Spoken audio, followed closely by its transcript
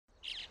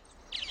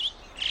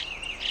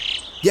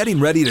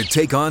Getting ready to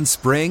take on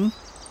spring?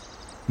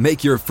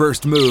 Make your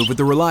first move with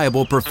the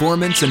reliable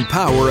performance and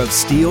power of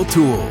Steel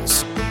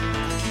tools.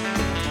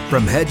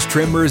 From hedge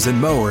trimmers and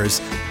mowers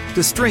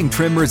to string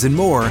trimmers and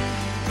more,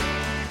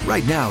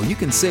 right now you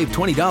can save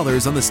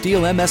 $20 on the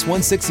Steel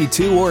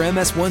MS-162 or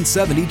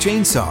MS-170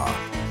 chainsaw.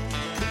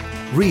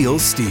 Real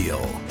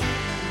Steel.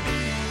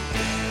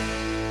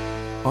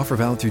 Offer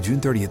valid through June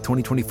 30th,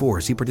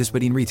 2024. See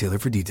participating retailer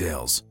for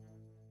details.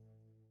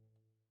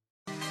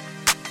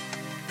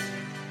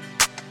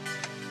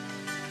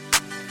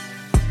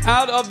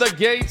 Out of the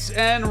gates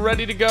and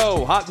ready to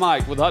go. Hot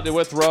Mike with Hutton and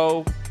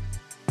Withrow.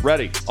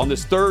 Ready on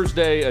this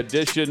Thursday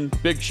edition.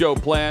 Big show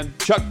planned.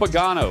 Chuck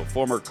Pagano,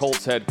 former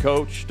Colts head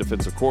coach,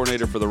 defensive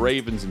coordinator for the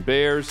Ravens and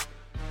Bears.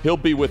 He'll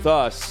be with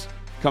us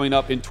coming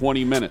up in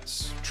 20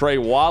 minutes. Trey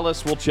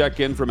Wallace will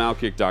check in from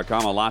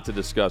Outkick.com. A lot to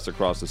discuss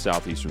across the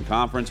Southeastern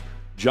Conference.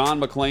 John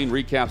McClain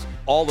recaps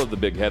all of the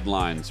big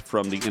headlines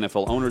from the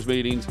NFL owners'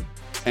 meetings.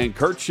 And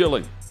Kurt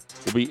Schilling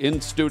will be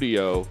in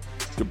studio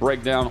to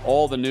break down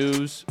all the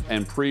news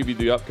and preview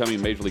the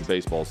upcoming Major League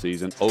Baseball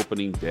season.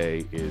 Opening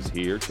day is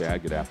here.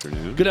 Chad, good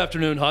afternoon. Good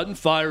afternoon, Hutton.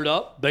 Fired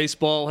up.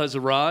 Baseball has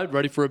arrived,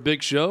 ready for a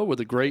big show with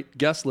a great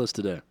guest list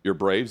today. Your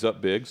Braves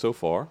up big so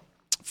far.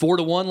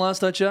 4-1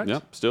 last I checked.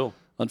 Yep, still.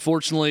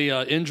 Unfortunately,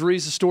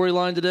 injuries the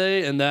storyline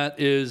today, and that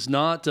is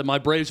not my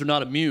Braves are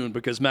not immune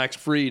because Max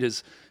Fried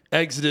has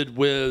exited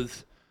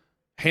with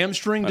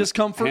hamstring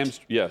discomfort.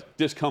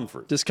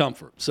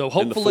 Discomfort. So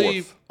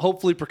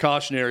hopefully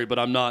precautionary, but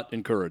I'm not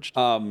encouraged.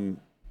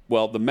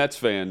 Well, the Mets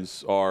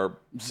fans are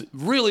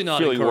really not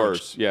feeling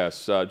encouraged. Worse.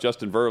 Yes,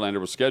 Justin Verlander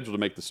was scheduled to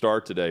make the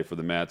start today for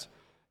the Mets.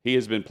 He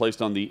has been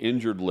placed on the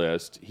injured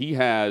list. He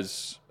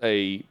has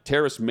a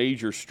teres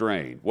major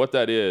strain. What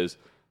that is,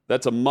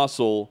 that's a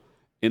muscle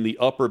in the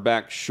upper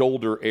back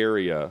shoulder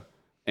area,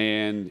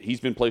 and he's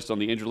been placed on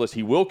the injured list.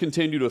 He will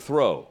continue to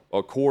throw,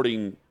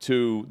 according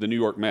to the New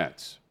York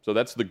Mets. So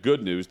that's the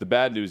good news. The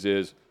bad news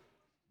is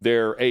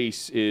their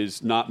ace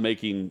is not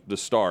making the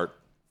start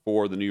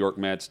for the New York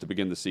Mets to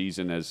begin the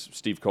season, as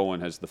Steve Cohen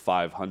has the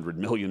 $500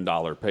 million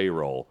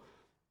payroll.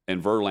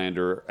 And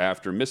Verlander,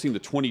 after missing the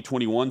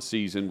 2021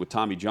 season with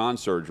Tommy John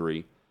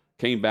surgery,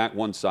 came back,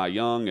 won Cy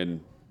Young,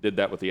 and did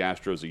that with the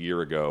Astros a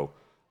year ago.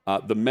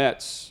 The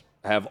Mets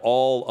have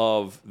all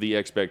of the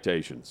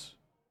expectations.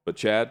 But,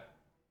 Chad,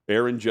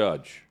 Aaron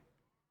Judge,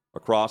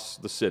 across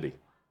the city,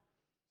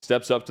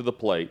 steps up to the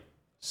plate.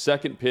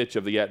 Second pitch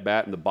of the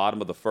at-bat in the bottom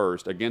of the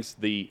first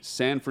against the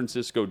San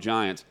Francisco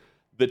Giants,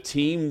 the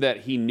team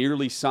that he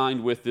nearly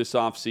signed with this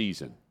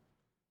offseason.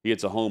 He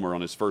hits a homer on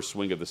his first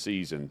swing of the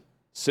season,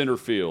 center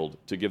field,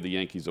 to give the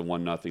Yankees a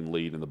 1-0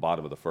 lead in the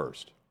bottom of the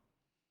first.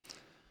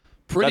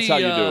 That's how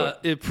you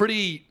do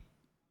it.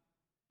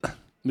 Let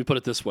me put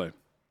it this way.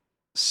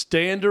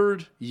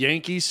 Standard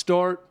Yankees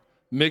start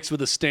mixed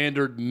with a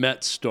standard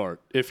Mets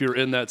start if you're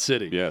in that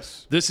city.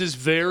 Yes. This is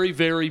very,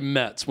 very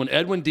Mets. When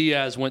Edwin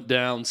Diaz went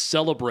down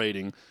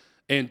celebrating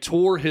and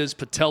tore his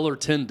patellar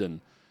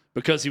tendon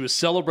because he was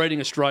celebrating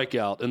a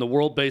strikeout in the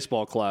World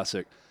Baseball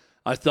Classic,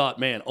 I thought,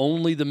 man,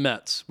 only the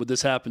Mets would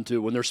this happen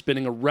to when they're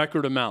spending a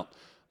record amount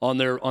on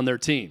their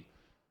team.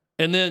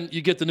 And then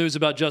you get the news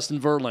about Justin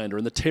Verlander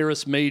and the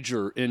teres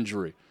major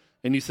injury,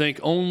 and you think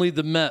only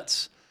the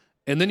Mets.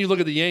 And then you look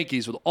at the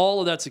Yankees with all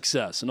of that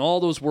success and all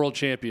those world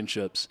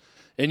championships,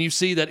 and you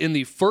see that in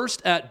the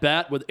first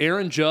at-bat with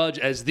Aaron Judge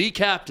as the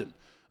captain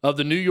of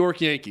the New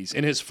York Yankees,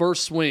 in his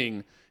first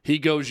swing, he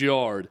goes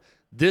yard.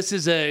 This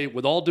is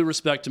with all due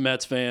respect to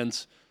Mets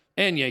fans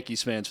and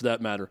Yankees fans for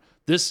that matter,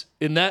 this,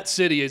 in that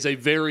city, is a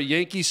very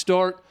Yankee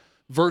start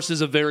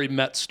versus a very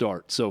Mets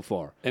start so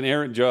far. And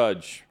Aaron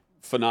Judge,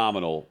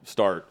 phenomenal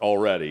start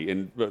already.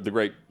 And the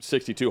great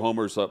 62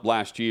 homers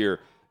last year.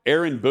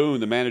 Aaron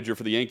Boone, the manager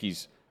for the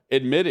Yankees,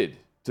 admitted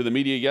to the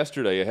media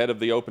yesterday ahead of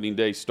the opening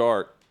day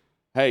start,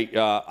 hey,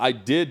 I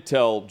did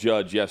tell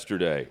Judge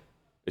yesterday,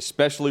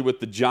 especially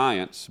with the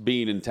Giants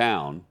being in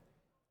town,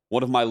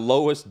 one of my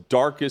lowest,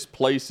 darkest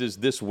places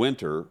this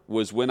winter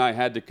was when I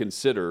had to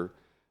consider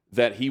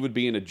that he would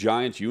be in a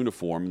Giants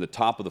uniform in the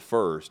top of the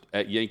first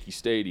at Yankee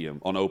Stadium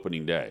on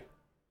opening day.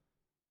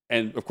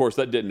 And, of course,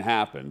 that didn't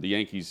happen. The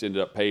Yankees ended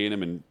up paying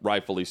him, and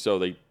rightfully so.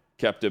 They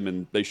kept him,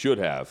 and they should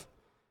have.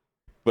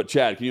 But,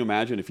 Chad, can you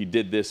imagine if he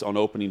did this on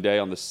opening day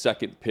on the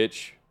second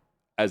pitch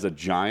as a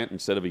Giant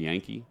instead of a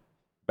Yankee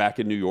back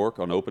in New York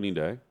on opening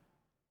day?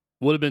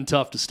 Would have been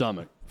tough to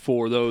stomach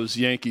for those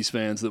Yankees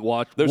fans that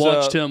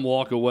watched him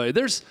walk away.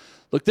 There's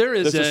a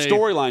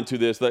storyline to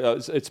this.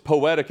 It's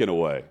poetic in a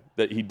way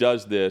that he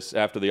does this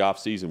after the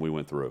offseason we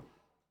went through.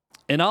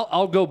 And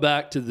I'll go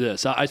back to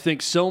this. I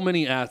think so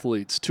many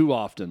athletes, too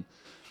often,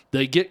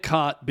 they get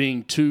caught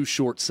being too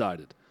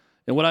short-sighted.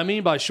 And what I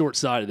mean by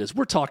short-sighted is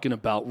we're talking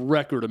about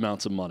record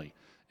amounts of money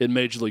in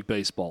Major League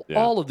Baseball. Yeah.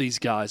 All of these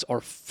guys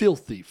are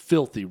filthy,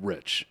 filthy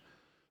rich.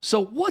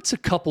 So what's a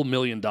couple $1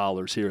 million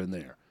here and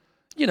there?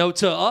 You know,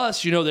 to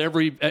us, you know, the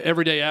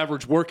everyday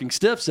average working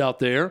stiffs out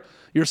there,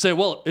 you're saying,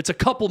 well, it's a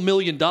couple $1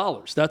 million.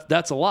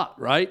 That's a lot,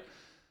 right?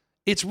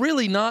 It's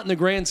really not in the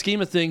grand scheme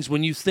of things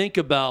when you think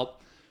about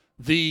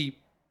the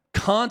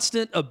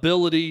constant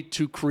ability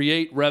to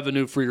create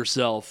revenue for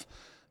yourself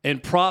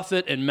and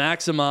profit and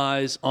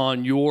maximize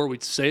on we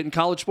say it in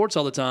college sports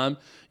all the time,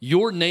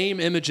 your name,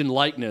 image, and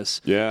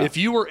likeness. Yeah. If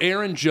you were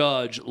Aaron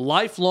Judge,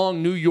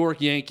 lifelong New York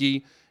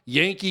Yankee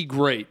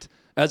great,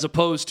 as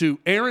opposed to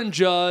Aaron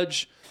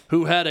Judge,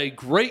 who had a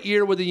great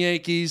year with the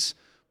Yankees,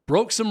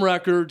 broke some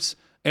records,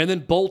 and then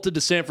bolted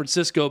to San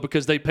Francisco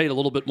because they paid a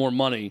little bit more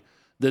money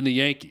than the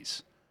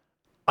Yankees.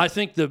 I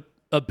think the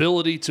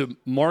ability to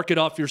market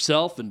off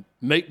yourself and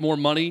make more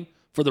money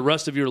for the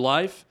rest of your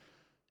life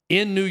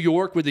in New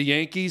York with the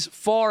Yankees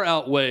far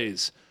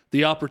outweighs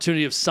the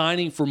opportunity of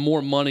signing for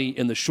more money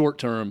in the short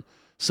term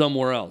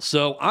somewhere else.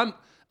 So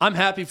I'm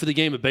happy for the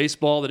game of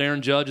baseball that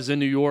Aaron Judge is in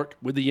New York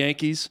with the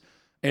Yankees,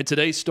 and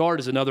today's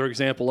start is another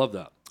example of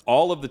that.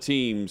 All of the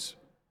teams,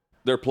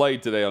 they're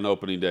played today on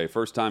opening day.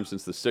 First time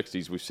since the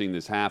 60s we've seen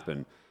this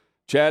happen.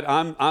 Chad,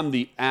 I'm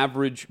the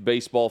average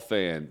baseball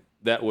fan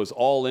that was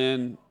all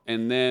in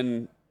and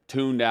then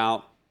tuned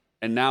out,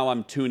 and now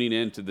I'm tuning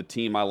into the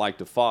team I like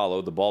to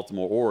follow, the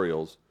Baltimore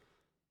Orioles.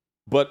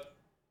 But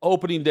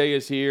opening day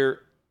is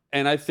here,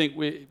 and I think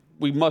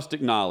we must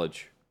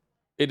acknowledge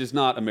it is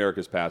not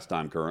America's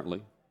pastime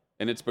currently,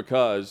 and it's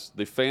because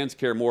the fans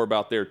care more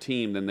about their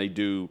team than they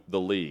do the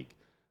league.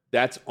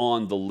 That's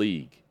on the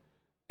league.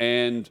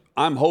 And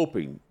I'm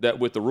hoping that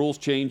with the rules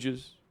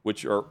changes,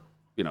 which are,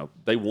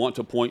 they want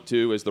to point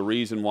to as the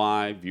reason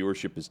why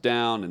viewership is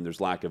down and there's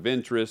lack of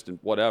interest and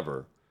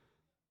whatever,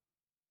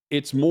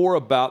 it's more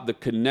about the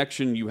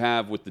connection you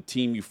have with the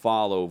team you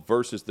follow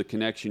versus the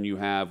connection you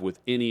have with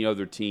any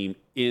other team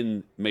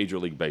in Major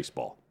League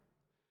Baseball.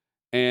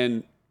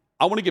 And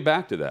I want to get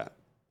back to that.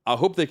 I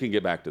hope they can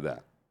get back to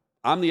that.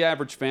 I'm the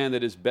average fan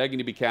that is begging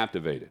to be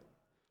captivated.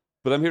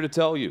 But I'm here to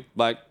tell you,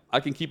 I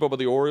can keep up with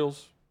the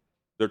Orioles.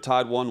 They're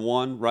tied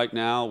 1-1 right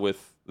now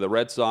with the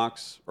Red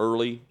Sox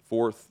early,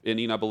 fourth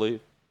inning, I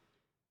believe.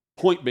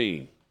 Point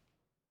being,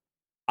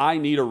 I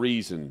need a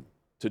reason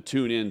to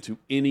tune in to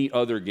any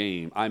other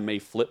game I may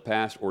flip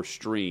past or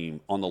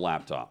stream on the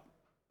laptop.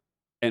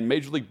 And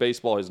Major League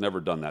Baseball has never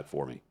done that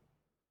for me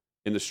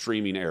in the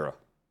streaming era.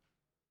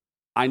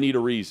 I need a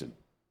reason.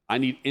 I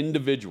need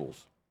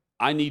individuals.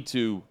 I need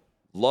to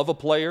love a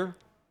player,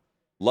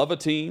 love a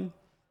team,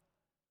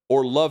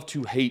 or love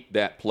to hate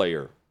that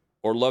player,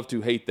 or love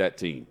to hate that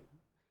team.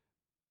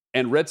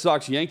 And Red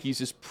Sox Yankees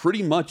is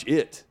pretty much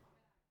it.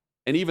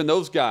 And even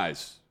those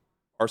guys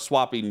are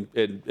swapping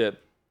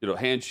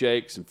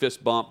handshakes and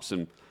fist bumps,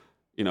 and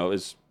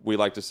as we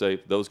like to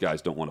say, those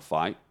guys don't want to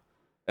fight.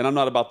 And I'm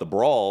not about the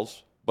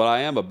brawls, but I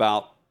am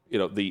about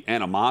the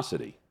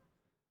animosity.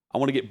 I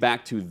want to get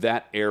back to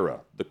that era.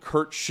 The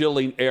Curt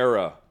Schilling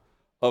era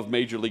of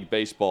Major League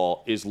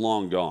Baseball is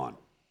long gone.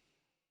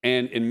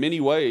 And in many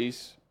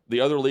ways,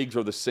 the other leagues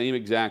are the same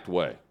exact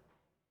way.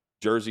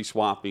 Jersey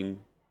swapping,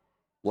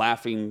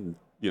 laughing,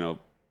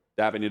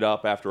 dabbing it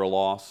up after a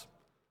loss.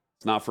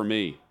 It's not for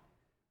me.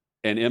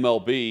 And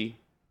MLB,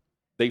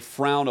 they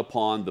frown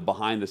upon the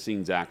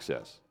behind-the-scenes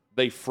access.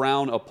 They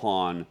frown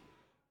upon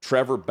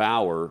Trevor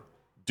Bauer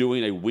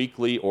doing a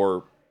weekly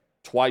or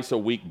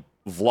twice-a-week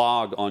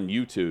vlog on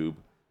YouTube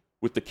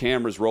with the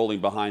cameras rolling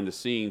behind the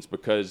scenes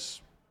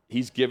because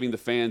he's giving the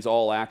fans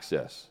all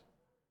access.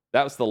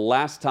 That was the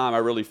last time I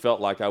really felt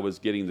like I was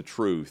getting the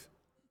truth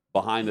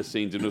behind the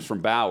scenes. And it was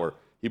from Bauer.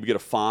 He would get a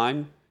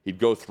fine. He'd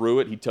go through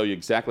it. He'd tell you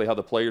exactly how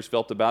the players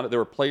felt about it. There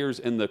were players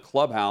in the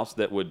clubhouse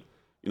that would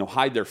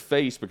hide their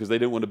face because they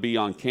didn't want to be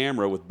on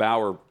camera with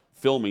Bauer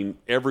filming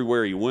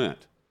everywhere he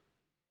went.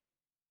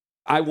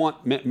 I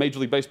want Major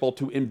League Baseball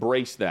to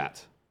embrace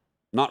that,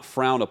 not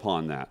frown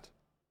upon that.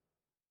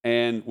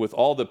 And with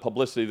all the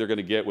publicity they're going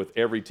to get with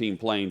every team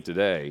playing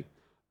today,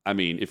 I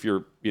mean, if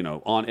you're,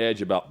 on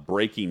edge about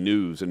breaking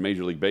news in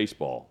Major League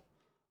Baseball,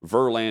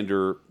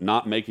 Verlander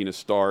not making a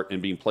start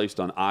and being placed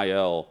on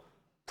IL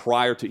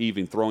prior to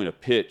even throwing a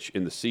pitch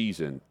in the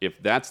season,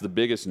 if that's the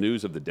biggest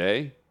news of the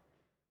day,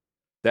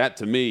 that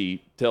to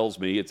me tells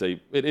me it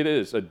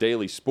is a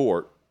daily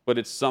sport, but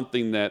it's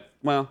something that,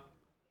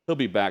 he'll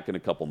be back in a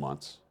couple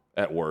months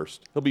at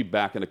worst. He'll be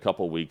back in a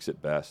couple weeks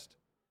at best.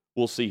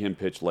 We'll see him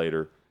pitch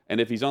later. And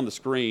if he's on the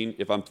screen,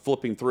 if I'm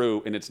flipping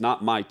through and it's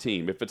not my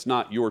team, if it's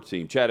not your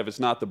team, Chad, if it's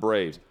not the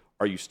Braves,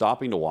 are you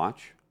stopping to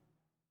watch?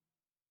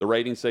 The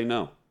ratings say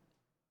no.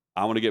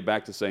 I want to get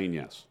back to saying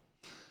yes.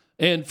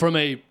 And from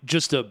I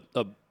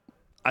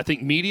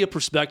think, media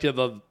perspective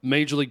of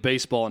Major League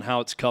Baseball and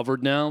how it's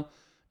covered now,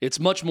 it's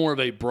much more of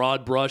a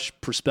broad brush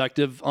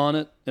perspective on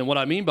it. And what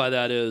I mean by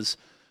that is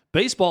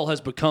baseball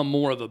has become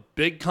more of a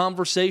big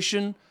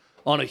conversation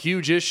on a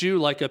huge issue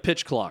like a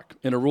pitch clock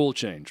and a rule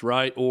change,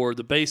 right? Or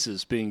the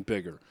bases being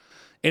bigger.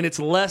 And it's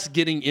less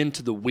getting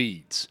into the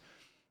weeds.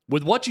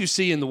 With what you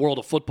see in the world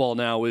of football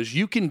now is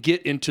you can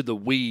get into the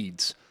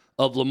weeds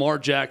of Lamar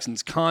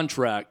Jackson's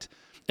contract,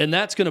 and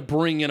that's going to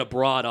bring in a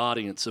broad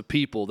audience of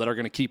people that are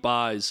going to keep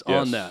eyes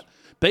on that.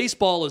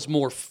 Baseball is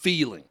more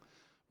feeling,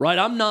 right?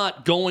 I'm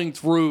not going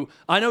through,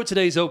 I know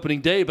today's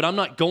opening day, but I'm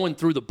not going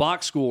through the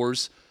box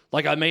scores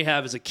like I may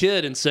have as a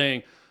kid and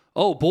saying,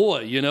 oh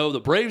boy,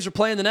 the Braves are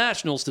playing the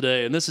Nationals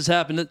today and this has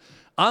happened.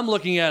 I'm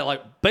looking at it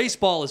like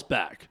baseball is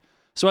back.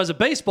 So as a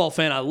baseball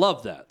fan, I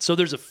love that. So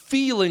there's a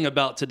feeling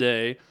about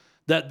today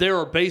that there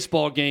are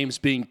baseball games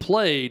being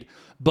played,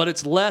 but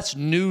it's less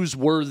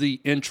newsworthy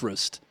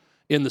interest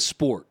in the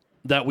sport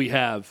that we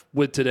have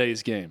with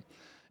today's game.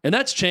 And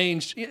that's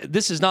changed.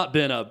 This has not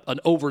been an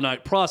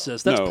overnight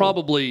process. That's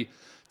probably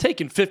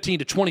taken 15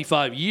 to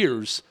 25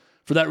 years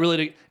for that really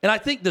to. And I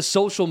think the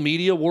social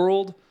media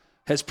world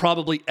has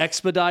probably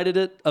expedited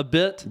it a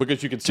bit.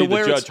 Because you can see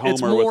the Judge Homer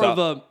it's more without,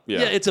 of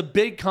it's a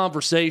big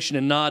conversation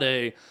and not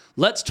a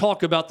let's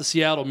talk about the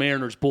Seattle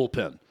Mariners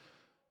bullpen.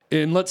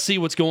 And let's see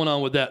what's going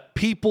on with that.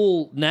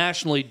 People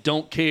nationally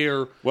don't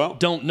care,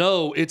 don't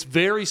know. It's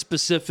very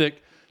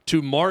specific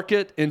to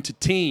market and to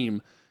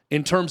team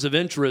in terms of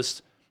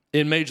interest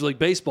in Major League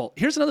Baseball.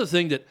 Here's another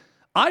thing that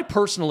I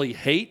personally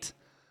hate,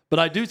 but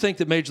I do think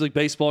that Major League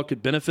Baseball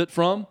could benefit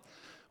from.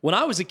 When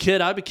I was a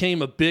kid, I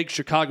became a big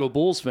Chicago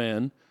Bulls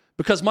fan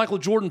because Michael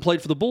Jordan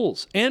played for the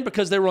Bulls and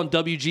because they were on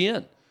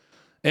WGN.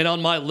 And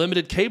on my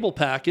limited cable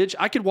package,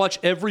 I could watch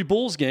every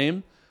Bulls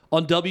game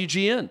on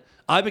WGN.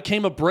 I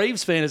became a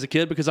Braves fan as a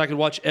kid because I could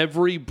watch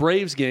every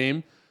Braves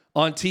game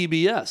on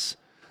TBS.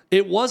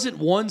 It wasn't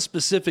one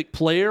specific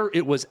player.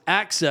 It was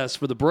access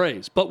for the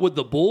Braves. But with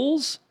the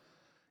Bulls,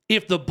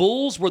 if the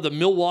Bulls were the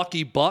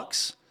Milwaukee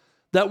Bucks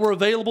that were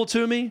available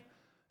to me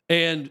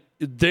and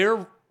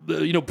their,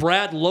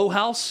 Brad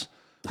Lohaus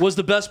was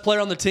the best player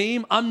on the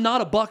team, I'm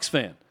not a Bucks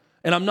fan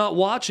and I'm not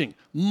watching.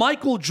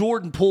 Michael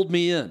Jordan pulled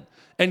me in.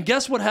 And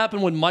guess what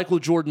happened when Michael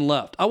Jordan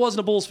left? I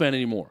wasn't a Bulls fan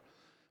anymore.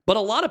 But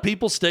a lot of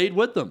people stayed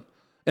with them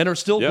and are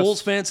still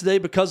Bulls fans today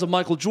because of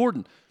Michael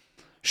Jordan.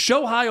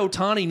 Shohei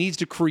Ohtani needs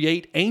to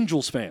create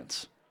Angels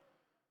fans.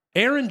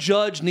 Aaron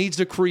Judge needs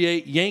to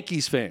create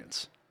Yankees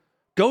fans.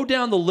 Go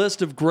down the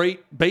list of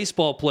great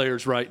baseball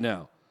players right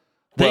now.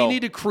 They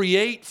need to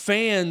create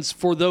fans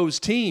for those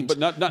teams. But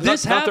not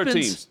their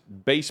teams,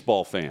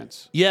 baseball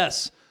fans.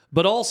 Yes,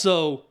 but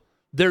also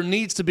there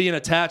needs to be an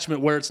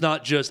attachment where it's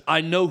not just,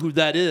 I know who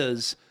that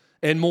is,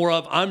 and more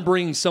of, I'm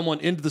bringing someone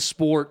into the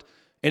sport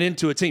and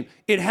into a team.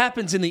 It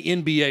happens in the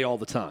NBA all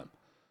the time,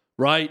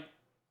 right?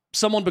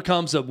 Someone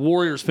becomes a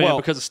Warriors fan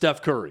because of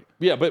Steph Curry.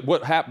 Yeah, but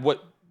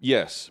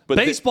yes. But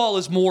baseball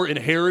is more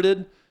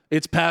inherited.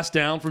 It's passed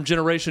down from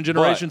generation to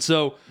generation.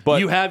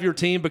 But you have your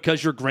team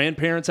because your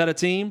grandparents had a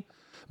team.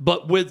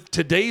 But with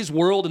today's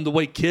world and the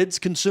way kids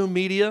consume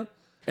media,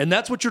 and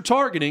that's what you're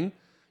targeting,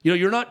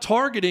 you're not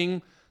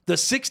targeting the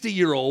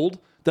 60-year-old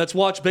that's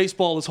watched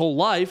baseball his whole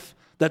life,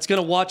 that's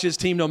going to watch his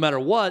team no matter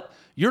what.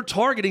 You're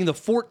targeting the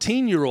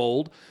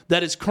 14-year-old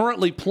that is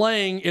currently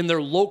playing in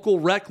their local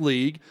rec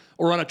league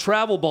or on a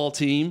travel ball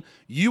team.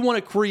 You want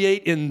to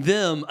create in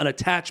them an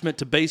attachment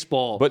to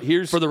baseball for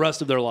the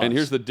rest of their lives. And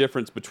here's the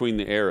difference between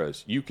the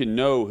eras. You can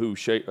know who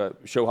Shohei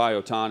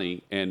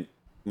Ohtani and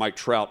Mike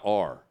Trout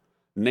are.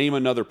 Name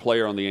another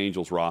player on the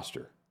Angels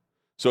roster.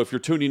 So if you're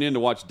tuning in to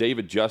watch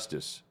David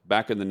Justice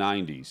back in the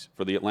 90s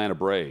for the Atlanta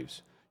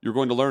Braves, you're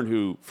going to learn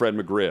who Fred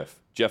McGriff,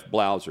 Jeff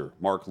Blauser,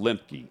 Mark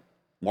Lemke,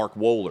 Mark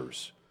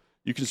Wohlers.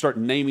 You can start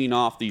naming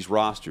off these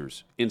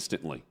rosters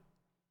instantly.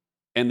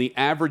 And the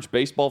average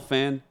baseball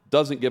fan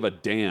doesn't give a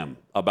damn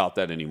about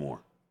that anymore.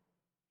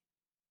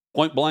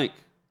 Point blank.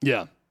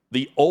 Yeah.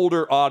 The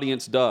older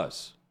audience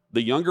does.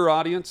 The younger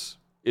audience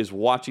is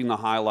watching the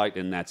highlight,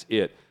 and that's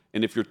it.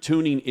 And if you're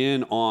tuning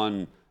in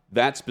on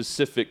that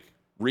specific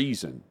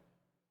reason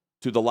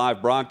to the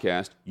live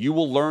broadcast, you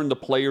will learn the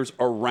players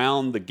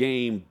around the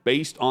game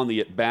based on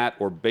the at-bat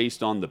or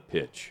based on the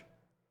pitch.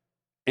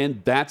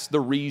 And that's the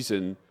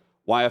reason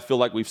why I feel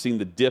like we've seen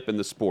the dip in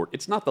the sport.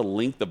 It's not the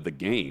length of the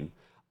game.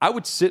 I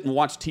would sit and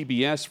watch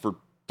TBS for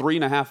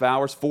 3.5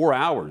 hours, 4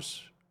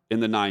 hours in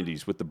the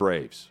 90s with the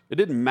Braves. It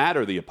didn't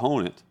matter the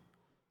opponent.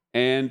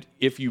 And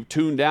if you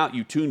tuned out,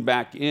 you tuned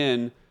back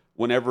in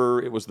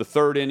whenever it was the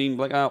third inning.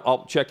 Like,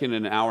 I'll check in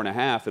an hour and a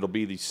half. It'll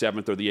be the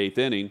 7th or the 8th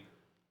inning,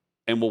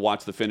 and we'll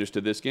watch the finish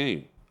to this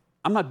game.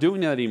 I'm not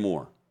doing that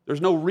anymore.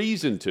 There's no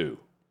reason to.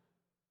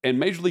 And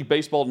Major League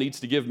Baseball needs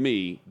to give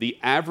me, the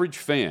average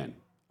fan,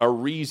 a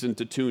reason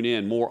to tune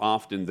in more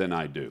often than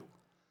I do.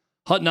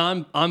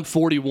 Hutton, I'm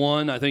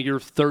 41. I think you're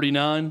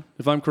 39,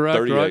 if I'm correct.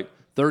 38. Right?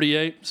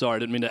 38. Sorry, I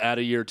didn't mean to add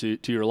a year to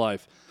your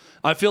life.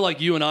 I feel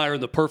like you and I are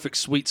in the perfect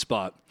sweet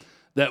spot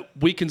that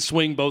we can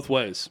swing both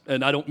ways.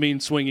 And I don't mean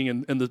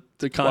swinging in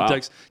the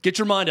context. Wow. Get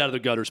your mind out of the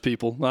gutters,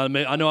 people. I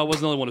know I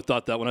wasn't the only one who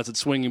thought that when I said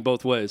swinging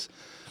both ways.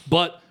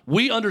 But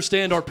we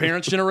understand our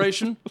parents'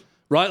 generation,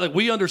 right? Like,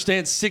 we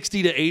understand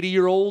 60 to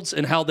 80-year-olds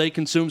and how they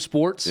consume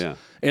sports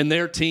and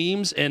their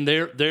teams and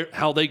their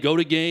how they go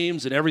to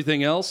games and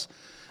everything else.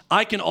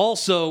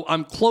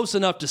 I'm close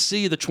enough to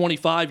see the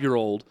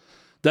 25-year-old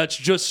that's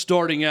just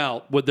starting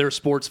out with their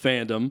sports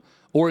fandom,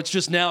 or it's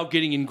just now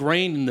getting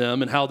ingrained in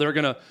them and how they're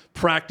going to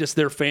practice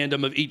their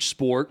fandom of each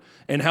sport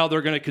and how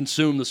they're going to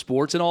consume the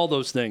sports and all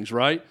those things,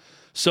 right?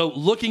 So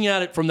looking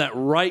at it from that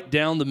right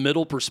down the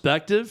middle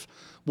perspective,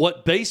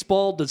 what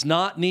baseball does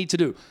not need to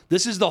do.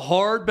 This is the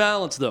hard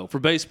balance, though, for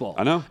baseball.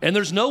 I know. And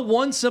there's no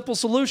one simple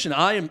solution.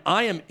 I am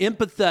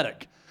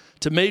empathetic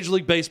to Major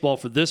League Baseball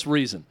for this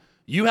reason.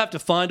 You have to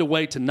find a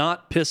way to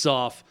not piss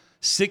off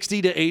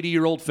 60 to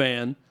 80-year-old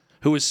fan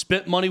who has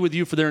spent money with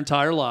you for their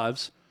entire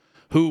lives,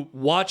 who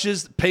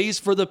pays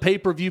for the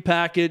pay-per-view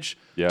package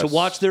to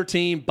watch their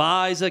team,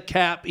 buys a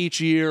cap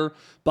each year,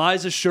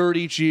 buys a shirt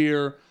each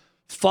year,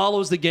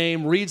 follows the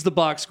game, reads the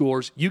box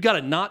scores. You got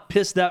to not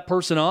piss that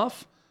person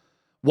off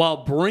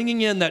while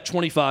bringing in that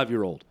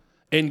 25-year-old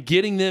and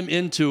getting them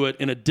into it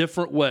in a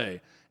different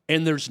way.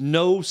 And there's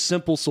no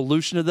simple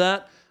solution to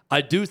that.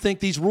 I do think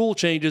these rule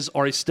changes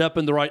are a step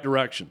in the right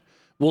direction.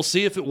 We'll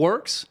see if it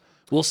works.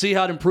 We'll see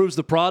how it improves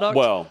the product.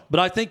 But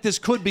I think this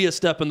could be a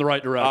step in the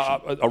right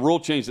direction. A rule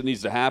change that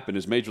needs to happen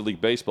is Major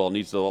League Baseball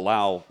needs to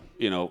allow,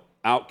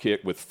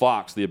 Outkick with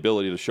Fox the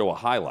ability to show a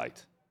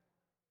highlight.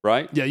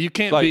 Right? Yeah, you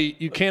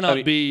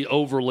cannot be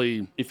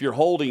overly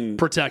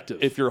protective.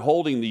 If you're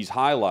holding these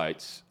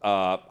highlights,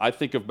 I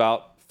think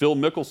about Phil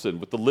Mickelson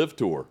with the Live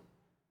Tour.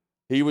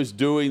 He was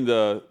doing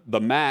the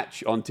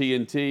match on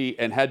TNT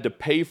and had to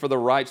pay for the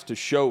rights to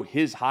show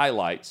his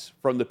highlights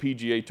from the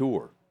PGA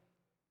Tour.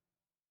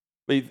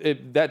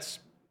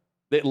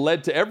 It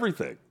led to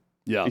everything.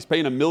 Yeah, he's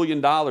paying $1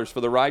 million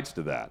for the rights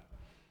to that.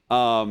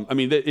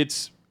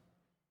 It's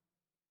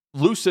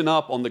loosen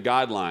up on the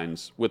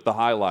guidelines with the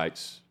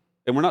highlights,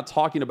 and we're not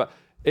talking about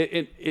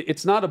it.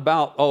 It's not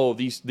about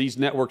these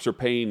networks are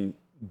paying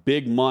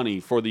big money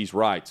for these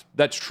rights.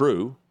 That's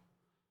true,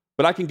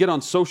 but I can get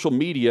on social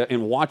media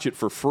and watch it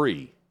for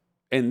free,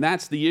 and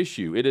that's the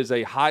issue. It is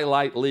a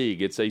highlight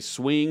league. It's a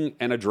swing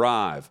and a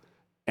drive,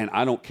 and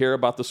I don't care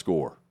about the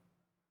score.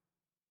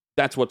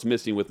 That's what's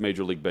missing with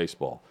Major League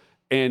Baseball.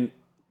 And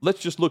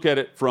let's just look at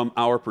it from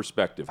our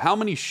perspective. How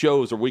many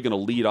shows are we going to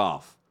lead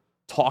off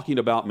talking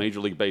about Major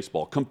League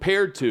Baseball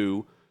compared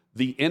to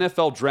the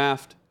NFL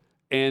draft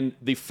and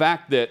the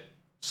fact that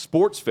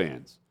sports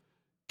fans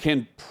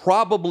can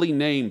probably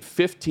name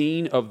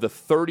 15 of the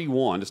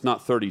 31, it's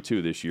not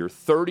 32 this year,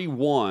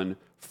 31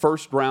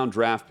 first-round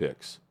draft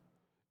picks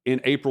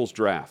in April's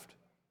draft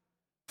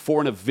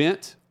for an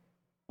event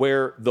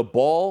where the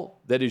ball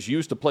that is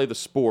used to play the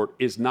sport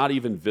is not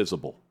even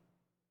visible.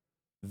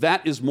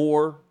 That is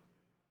more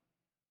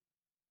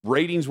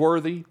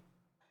ratings-worthy,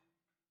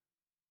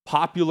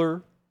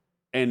 popular,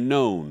 and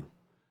known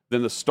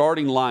than the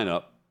starting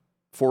lineup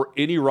for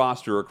any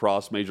roster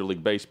across Major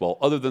League Baseball,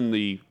 other than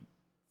the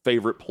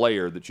favorite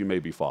player that you may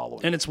be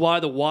following. And it's why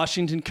the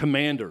Washington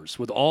Commanders,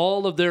 with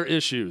all of their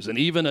issues and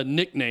even a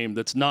nickname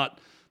that's not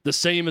the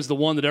same as the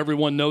one that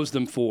everyone knows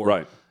them for,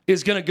 right,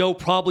 is going to go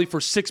probably for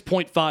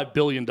 $6.5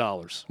 billion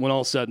when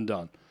all said and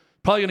done.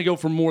 Probably going to go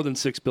for more than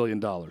 $6 billion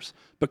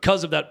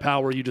because of that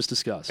power you just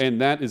discussed. And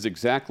that is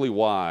exactly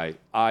why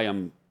I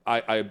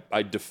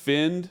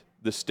defend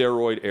the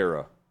steroid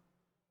era,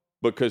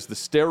 because the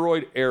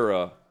steroid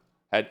era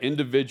had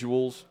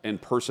individuals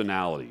and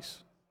personalities,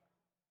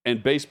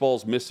 and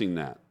baseball's missing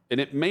that. And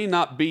it may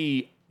not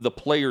be the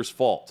player's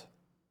fault.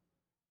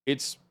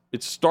 It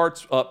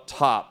starts up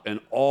top,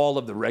 and all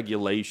of the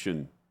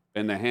regulation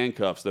and the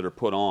handcuffs that are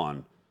put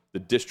on the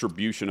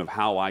distribution of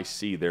how I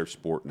see their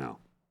sport now.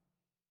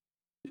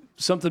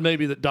 Something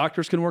maybe that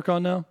doctors can work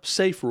on now?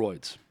 Safe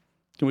roids.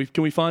 Can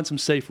we find some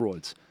safe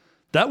roids?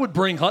 That would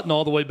bring Hutton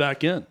all the way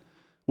back in.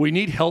 We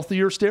need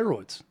healthier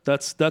steroids.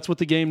 That's what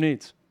the game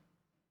needs.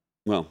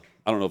 Well,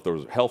 I don't know if there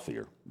was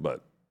healthier,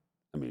 but,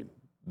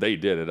 they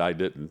did it. I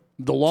didn't.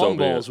 The long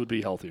balls would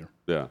be healthier.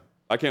 Yeah.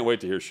 I can't wait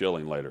to hear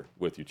Schilling later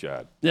with you,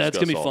 Chad. Yeah, it's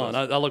going to be fun.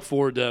 I look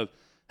forward to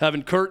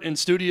having Kurt in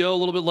studio a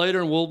little bit later,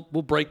 and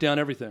we'll break down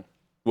everything.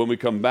 When we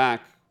come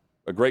back,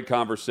 a great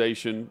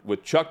conversation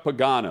with Chuck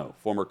Pagano,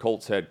 former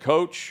Colts head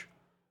coach,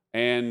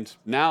 and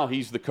now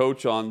he's the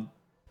coach on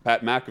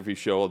Pat McAfee's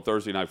show on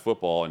Thursday Night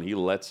Football, and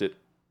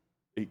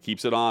he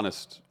keeps it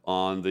honest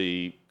on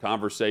the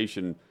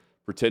conversation,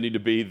 pretending to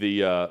be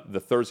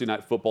the Thursday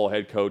Night Football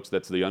head coach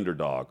that's the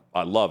underdog.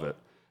 I love it.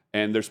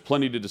 And there's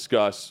plenty to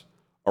discuss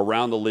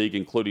around the league,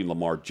 including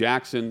Lamar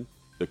Jackson.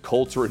 The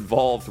Colts are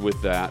involved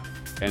with that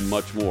and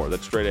much more.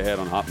 That's straight ahead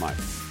on Hot Mic.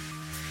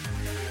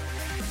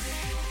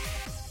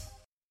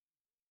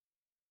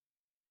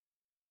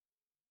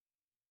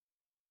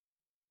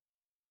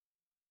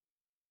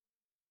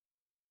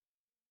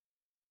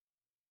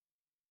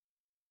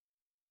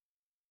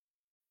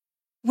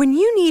 When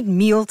you need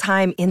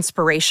mealtime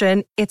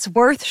inspiration, it's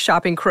worth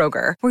shopping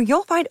Kroger, where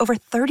you'll find over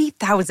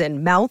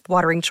 30,000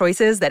 mouth-watering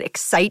choices that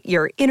excite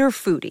your inner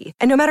foodie.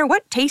 And no matter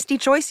what tasty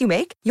choice you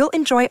make, you'll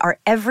enjoy our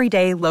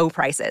everyday low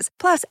prices,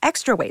 plus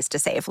extra ways to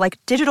save, like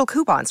digital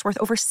coupons worth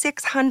over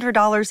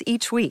 $600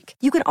 each week.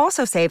 You can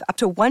also save up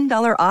to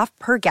 $1 off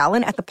per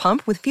gallon at the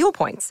pump with fuel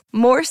points.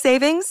 More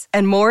savings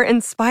and more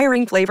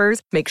inspiring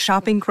flavors make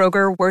shopping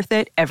Kroger worth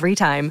it every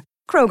time.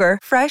 Kroger,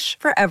 fresh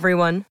for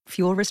everyone.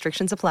 Fuel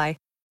restrictions apply.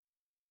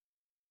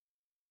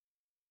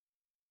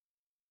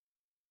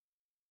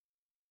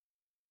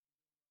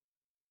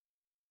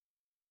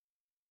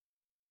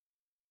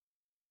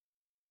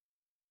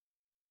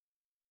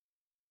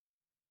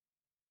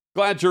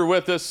 Glad you're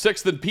with us.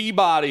 6th and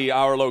Peabody,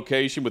 our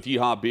location with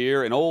Yeehaw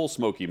Beer and Old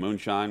Smoky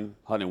Moonshine,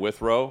 Hunt and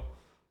Withrow.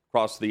 Of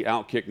across the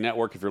Outkick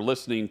Network. If you're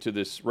listening to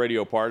this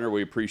radio partner,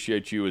 we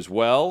appreciate you as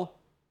well.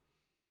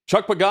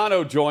 Chuck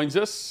Pagano joins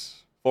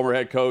us, former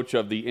head coach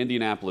of the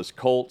Indianapolis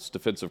Colts,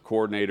 defensive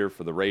coordinator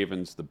for the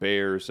Ravens, the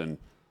Bears, and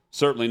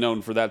certainly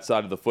known for that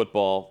side of the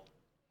football.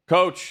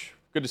 Coach,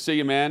 good to see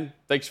you, man.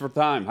 Thanks for the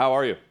time. How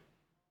are you?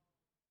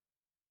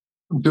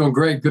 I'm doing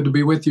great. Good to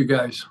be with you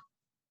guys.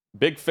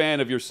 Big fan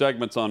of your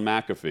segments on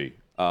McAfee.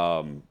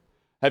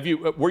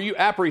 Were you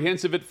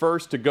apprehensive at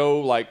first to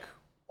go like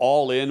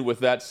all in with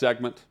that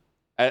segment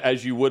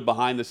as you would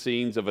behind the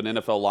scenes of an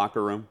NFL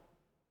locker room?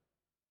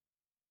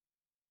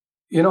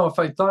 You know, if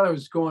I thought I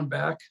was going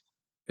back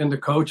into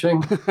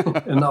coaching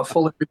and not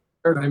fully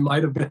prepared, I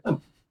might have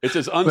been. It's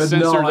as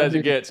uncensored as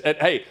it gets. And,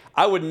 hey,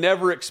 I would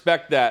never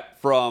expect that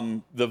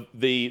from the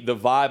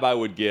vibe I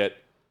would get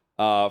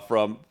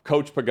from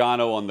Coach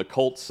Pagano on the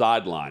Colts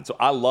sideline. So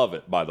I love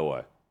it, by the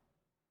way.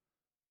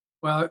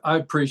 Well, I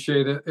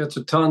appreciate it. It's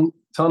a ton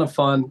of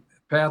fun.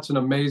 Pat's an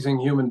amazing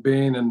human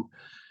being, and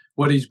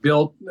what he's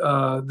built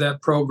that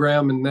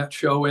program and that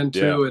show into,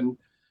 yeah. And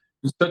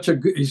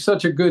he's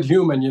such a good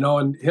human, you know.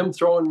 And him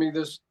throwing me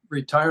this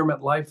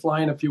retirement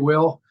lifeline, if you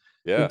will,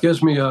 yeah. It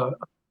gives me a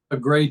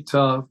great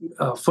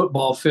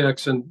football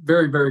fix, and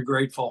very, very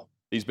grateful.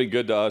 He's been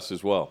good to us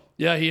as well.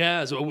 Yeah, he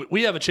has.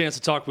 We have a chance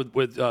to talk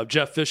with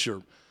Jeff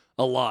Fisher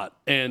a lot,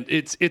 and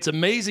it's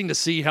amazing to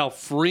see how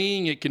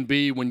freeing it can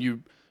be when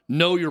you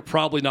know you're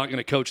probably not going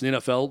to coach in the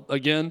NFL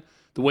again,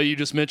 the way you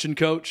just mentioned,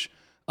 Coach.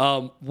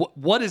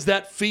 What is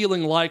that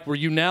feeling like where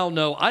you now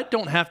know I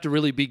don't have to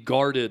really be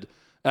guarded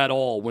at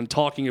all when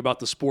talking about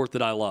the sport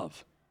that I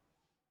love?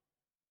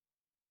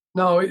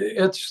 No,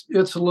 it's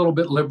a little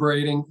bit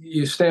liberating.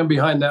 You stand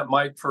behind that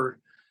mic for,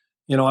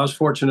 I was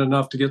fortunate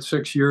enough to get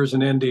 6 years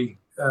in Indy,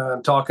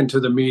 talking to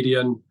the media,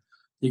 and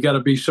you got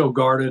to be so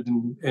guarded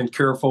and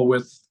careful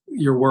with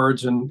your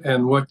words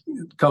and what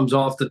comes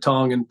off the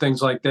tongue and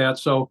things like that.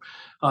 So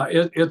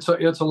it's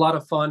a lot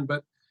of fun,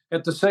 but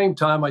at the same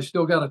time, I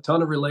still got a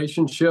ton of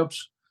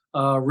relationships,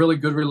 really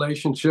good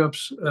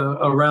relationships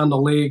around the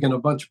league, and a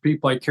bunch of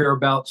people I care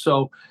about.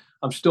 So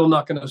I'm still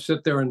not going to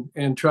sit there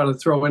and try to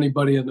throw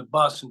anybody in the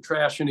bus and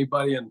trash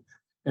anybody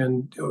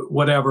and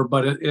whatever.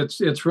 But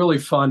it's really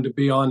fun to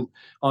be on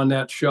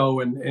that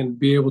show and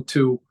be able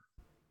to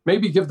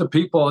maybe give the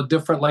people a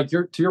different, like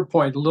to your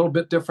point, a little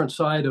bit different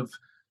side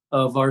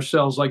of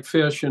ourselves, like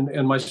Fish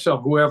and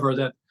myself, whoever,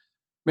 that,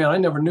 man, I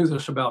never knew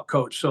this about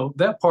Coach. So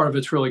that part of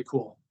it's really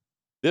cool.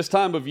 This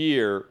time of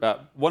year,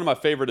 one of my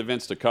favorite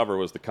events to cover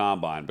was the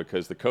Combine,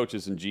 because the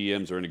coaches and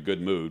GMs are in a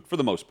good mood for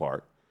the most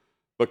part,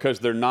 because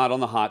they're not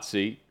on the hot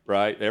seat,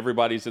 right?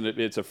 Everybody's in it.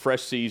 It's a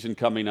fresh season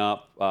coming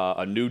up,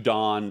 a new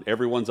dawn.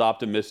 Everyone's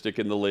optimistic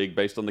in the league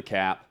based on the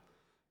cap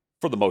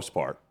for the most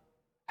part.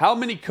 How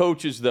many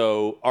coaches,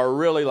 though, are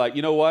really like,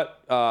 you know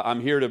what?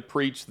 I'm here to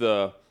preach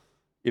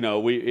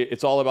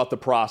it's all about the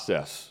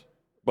process.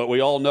 But we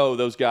all know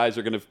those guys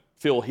are going to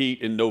feel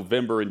heat in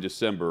November and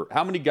December.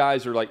 How many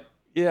guys are like,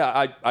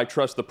 yeah, I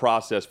trust the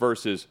process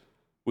versus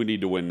we need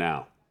to win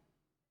now?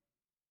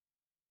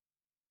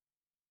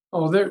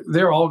 Oh,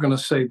 they're all going to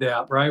say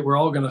that, right? We're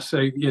all going to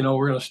say, we're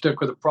going to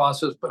stick with the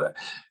process. But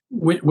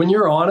when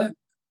you're on it,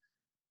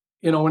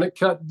 when it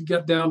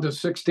got down to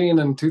 16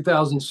 in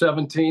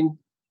 2017,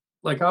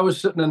 like I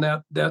was sitting in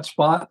that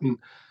spot and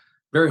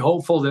very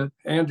hopeful that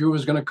Andrew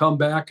was going to come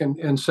back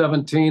in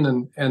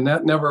 17, and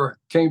that never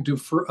came to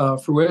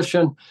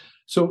fruition.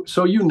 So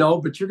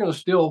but you're going to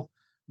still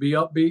be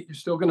upbeat. You're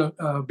still going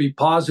to be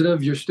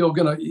positive. You're still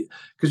going to,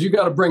 because you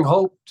got to bring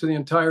hope to the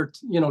entire,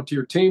 to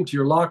your team, to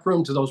your locker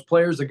room, to those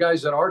players, the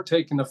guys that are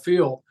taking the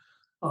field.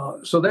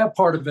 So that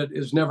part of it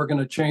is never going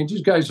to change.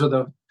 These guys are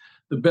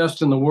the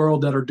best in the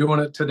world that are doing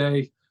it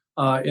today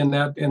in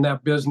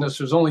that business.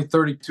 There's only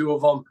 32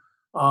 of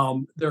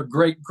them. They're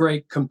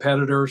great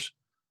competitors.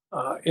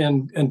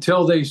 And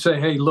until they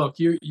say, hey, look,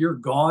 you're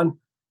gone,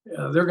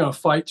 they're going to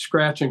fight,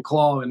 scratch, and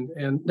claw,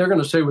 and they're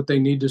going to say what they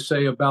need to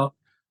say about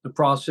the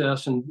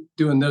process and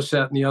doing this,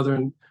 that, and the other.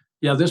 And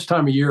yeah, this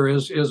time of year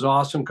is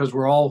awesome because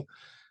we're all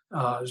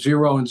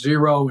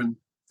 0-0, and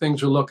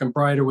things are looking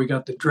brighter. We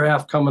got the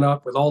draft coming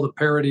up with all the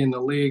parity in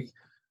the league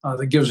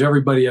that gives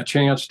everybody a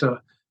chance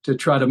to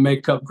try to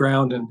make up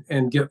ground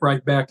and get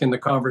right back in the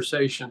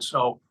conversation.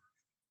 So,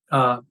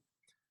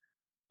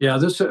 yeah,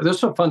 this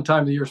is a fun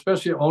time of the year,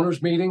 especially at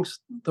owners'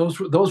 meetings.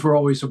 Those were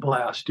always a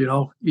blast.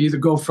 You either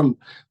go from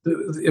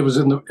it was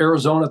in the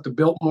Arizona at the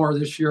Biltmore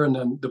this year, and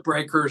then the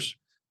Breakers.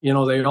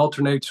 They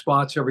alternate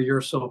spots every year,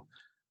 so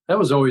that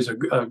was always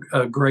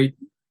a great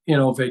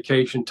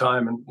vacation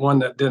time, and one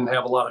that didn't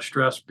have a lot of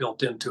stress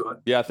built into it.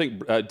 Yeah, I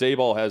think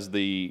Dayball has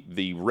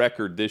the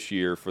record this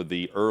year for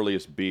the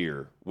earliest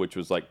beer, which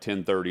was like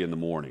 10:30 in the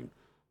morning.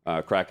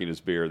 Cracking his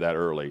beer that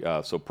early.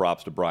 So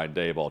props to Brian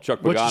Dayball.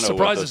 Chuck Pagano. Which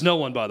surprises no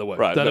one, by the way,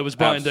 right, that it was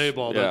Brian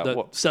Dayball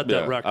that set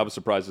that record. I was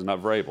surprised it's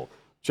not Vrabel.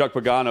 Chuck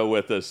Pagano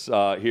with us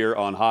here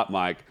on Hot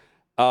Mic.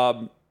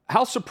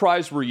 How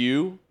surprised were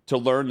you to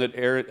learn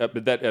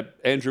that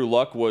Andrew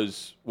Luck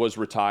was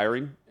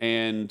retiring?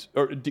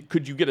 Or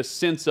could you get a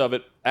sense of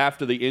it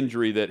after the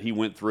injury that he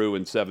went through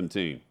in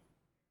 17?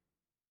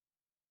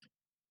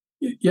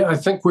 Yeah, I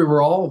think we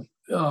were all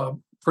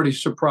pretty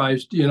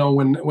surprised,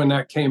 when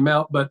that came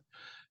out. But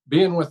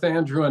being with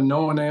Andrew and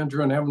knowing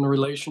Andrew and having the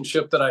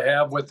relationship that I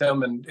have with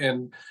him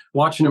and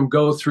watching him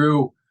go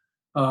through,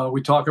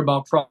 we talk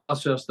about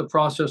the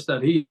process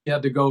that he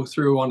had to go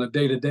through on a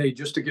day-to-day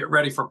just to get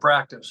ready for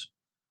practice.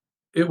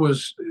 It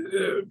was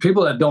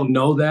people that don't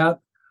know that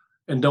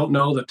and don't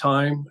know the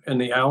time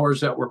and the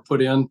hours that were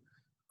put in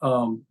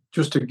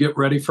just to get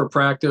ready for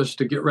practice,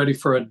 to get ready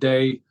for a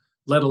day,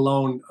 let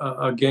alone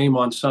a game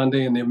on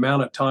Sunday, and the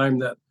amount of time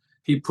that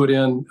he put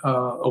in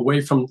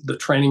away from the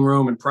training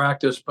room and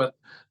practice, but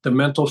the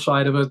mental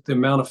side of it, the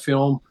amount of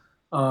film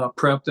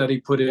prep that he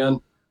put in.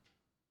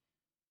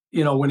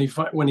 When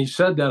he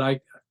said that,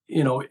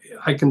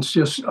 I can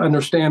just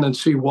understand and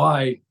see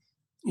why.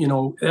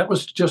 That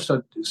was just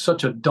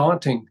such a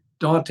daunting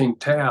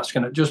task,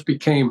 and it just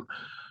became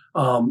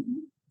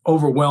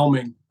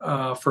overwhelming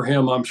for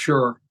him, I'm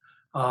sure,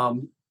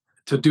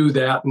 to do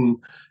that. And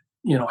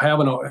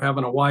having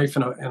a wife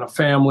and a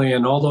family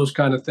and all those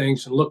kind of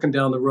things, and looking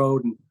down the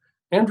road. And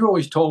Andrew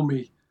always told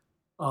me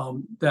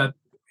that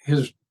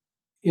his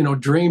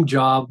dream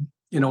job,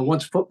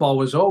 once football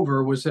was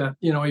over, was that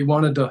he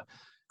wanted to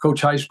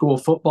coach high school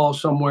football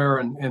somewhere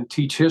and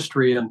teach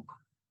history,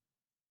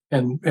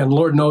 and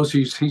Lord knows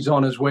he's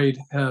on his way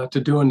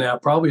to doing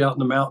that, probably out in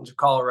the mountains of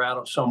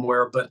Colorado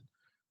somewhere. But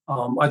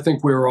I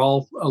think we were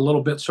all a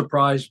little bit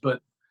surprised.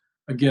 But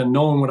again,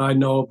 knowing what I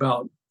know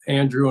about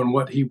Andrew and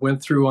what he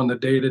went through on the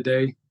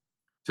day-to-day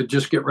to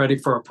just get ready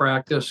for a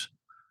practice,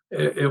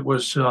 it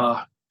was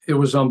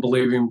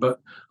unbelievable.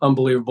 But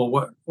unbelievable.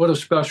 What a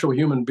special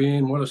human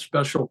being. What a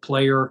special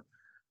player.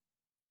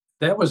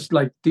 That was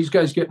like these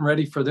guys getting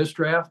ready for this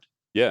draft.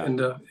 Yeah. And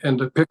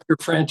to pick your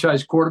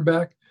franchise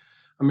quarterback.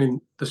 I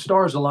mean, the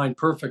stars aligned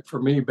perfect for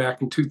me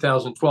back in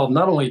 2012,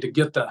 not only to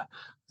get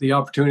the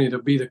opportunity to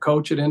be the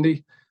coach at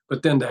Indy,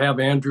 but then to have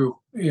Andrew,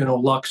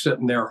 Luck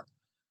sitting there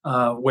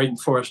waiting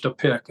for us to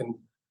pick. And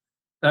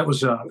that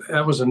was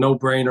a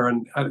no-brainer.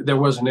 And there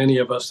wasn't any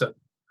of us that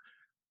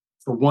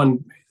for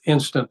one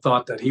instant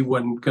thought that he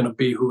wasn't going to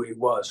be who he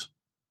was.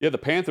 Yeah, the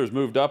Panthers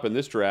moved up in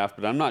this draft,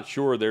 but I'm not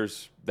sure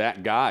there's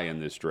that guy in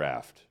this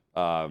draft.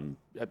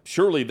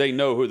 Surely they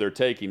know who they're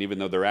taking, even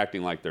though they're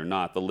acting like they're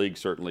not. The league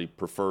certainly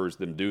prefers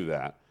them do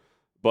that.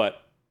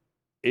 But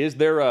is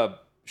there a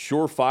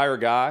surefire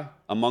guy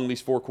among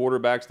these four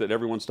quarterbacks that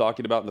everyone's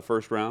talking about in the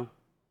first round?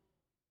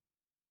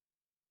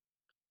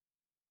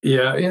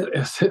 Yeah,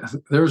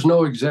 there's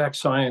no exact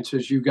science,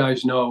 as you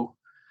guys know,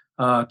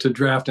 to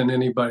drafting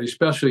anybody,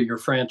 especially your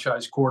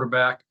franchise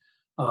quarterback.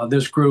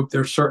 This group,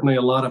 there's certainly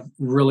a lot of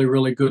really,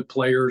 really good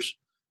players,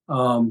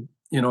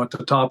 at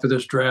the top of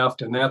this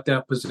draft and at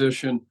that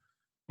position.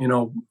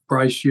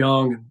 Bryce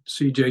Young and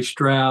C.J.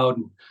 Stroud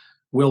and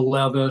Will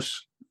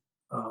Levis,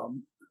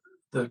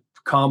 the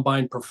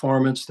combine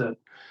performance that,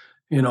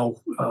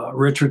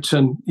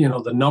 Richardson,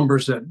 the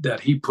numbers that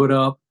he put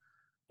up,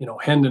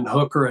 Hendon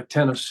Hooker at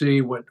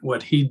Tennessee,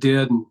 what he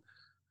did. And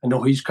I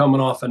know he's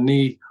coming off a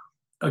knee.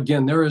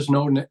 Again, there is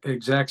no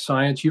exact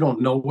science. You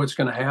don't know what's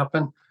going to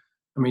happen.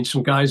 I mean,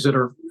 some guys that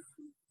are,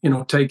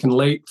 taken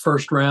late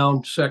first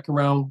round, second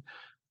round,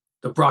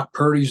 the Brock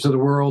Purdy's of the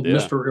world, yeah.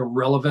 Mr.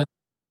 Irrelevant,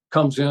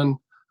 comes in,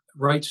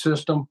 right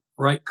system,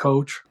 right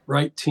coach,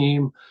 right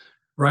team,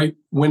 right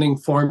winning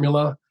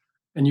formula.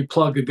 And you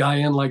plug a guy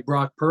in like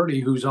Brock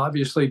Purdy, who's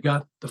obviously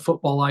got the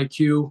football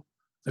IQ,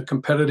 the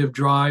competitive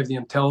drive, the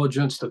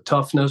intelligence, the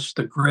toughness,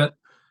 the grit,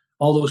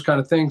 all those kind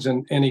of things.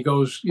 And he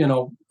goes,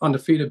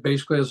 undefeated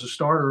basically as a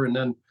starter. And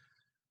then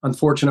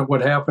unfortunate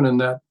what happened in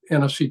that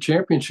NFC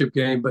Championship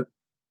game. But,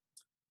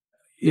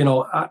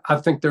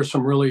 I think there's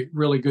some really,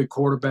 really good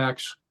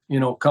quarterbacks,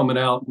 coming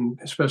out, and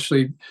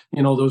especially,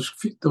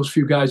 those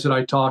few guys that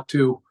I talked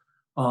to.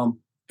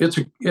 It's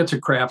a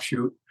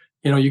crapshoot.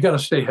 You got to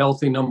stay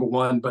healthy, number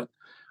one, but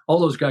all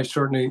those guys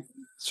certainly,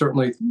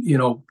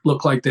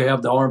 look like they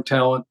have the arm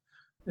talent,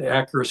 the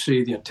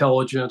accuracy, the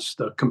intelligence,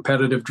 the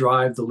competitive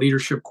drive, the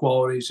leadership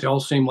qualities. They all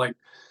seem like,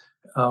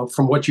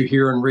 from what you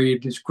hear and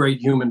read, these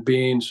great human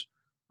beings,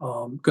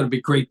 going to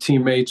be great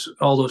teammates,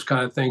 all those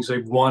kind of things.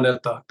 They've won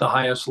at the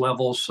highest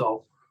level.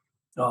 So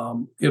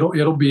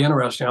it'll be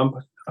interesting.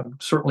 I'm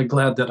certainly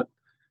glad that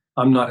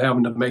I'm not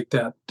having to make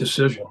that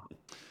decision.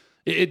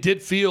 It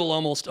did feel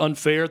almost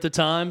unfair at the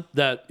time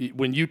that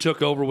when you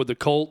took over with the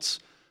Colts,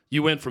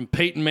 you went from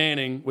Peyton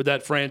Manning with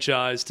that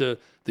franchise to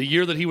the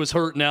year that he was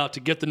hurting out to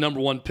get the number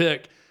one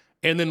pick,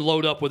 and then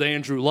load up with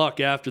Andrew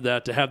Luck after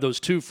that to have those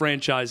two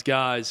franchise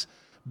guys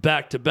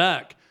back to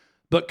back.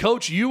 But,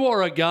 Coach, you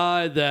are a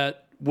guy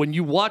that when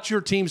you watch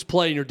your teams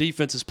play and your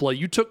defenses play,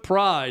 you took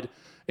pride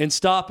in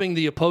stopping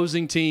the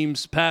opposing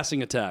team's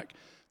passing attack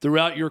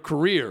throughout your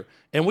career.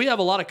 And we have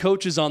a lot of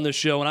coaches on this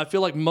show, and I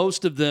feel like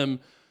most of them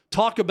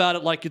talk about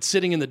it like it's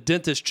sitting in the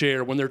dentist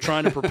chair when they're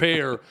trying to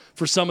prepare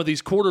for some of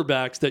these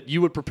quarterbacks that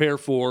you would prepare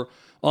for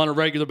on a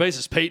regular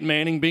basis, Peyton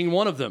Manning being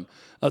one of them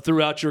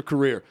throughout your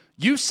career.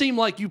 You seem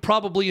like you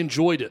probably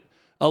enjoyed it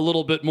a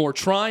little bit more,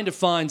 trying to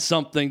find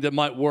something that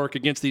might work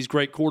against these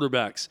great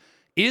quarterbacks.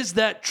 Is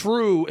that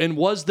true, and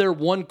was there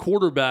one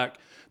quarterback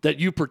that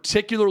you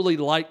particularly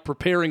like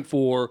preparing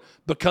for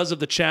because of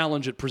the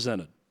challenge it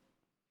presented?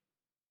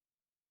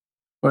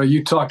 Well,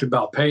 you talked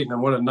about Peyton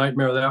and what a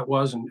nightmare that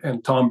was,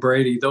 and Tom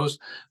Brady. Those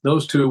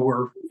two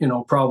were,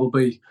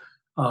 probably,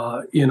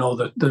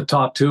 the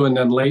top two. And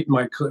then late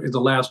in the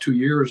last 2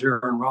 years,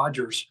 Aaron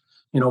Rodgers,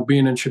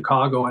 being in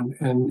Chicago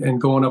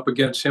and going up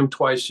against him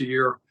twice a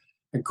year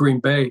at Green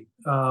Bay.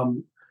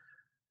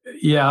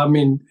 Yeah, I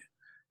mean,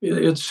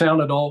 it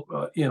sounded all,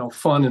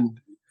 fun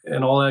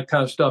and all that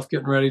kind of stuff,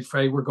 getting ready for,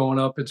 hey, we're going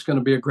up. It's going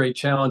to be a great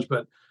challenge.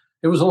 But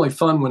it was only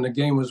fun when the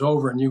game was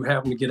over and you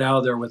happened to get out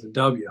of there with a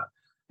W.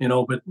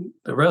 But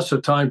the rest of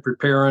the time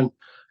preparing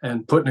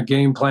and putting a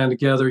game plan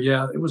together,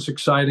 yeah, it was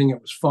exciting.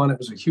 It was fun. It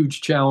was a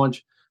huge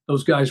challenge.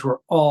 Those guys were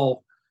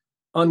all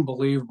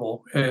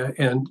unbelievable.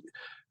 And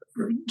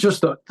just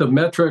the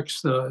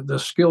metrics, the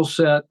skill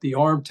set, the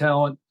arm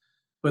talent,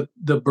 but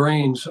the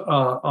brains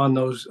on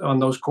those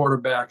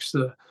quarterbacks,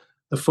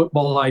 the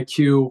football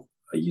IQ.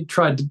 You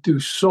tried to do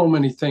so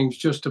many things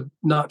just to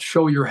not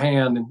show your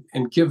hand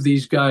and give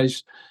these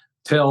guys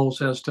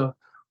tells as to,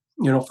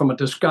 from a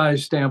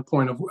disguise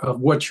standpoint of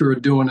what you were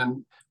doing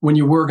and when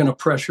you were going to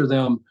pressure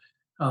them,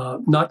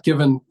 not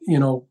given,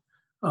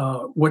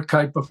 what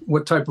type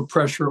of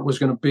pressure it was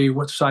going to be,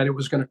 what side it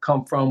was going to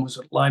come from. Was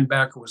it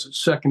linebacker? Was it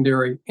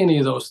secondary? Any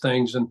of those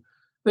things. And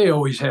they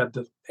always had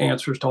the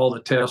answers to all the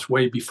tests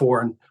way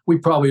before. And we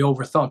probably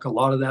overthunk a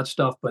lot of that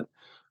stuff, but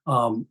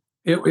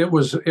it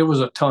was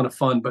a ton of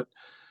fun. But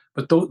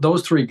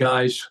those three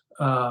guys,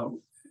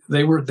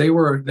 they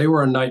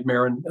were a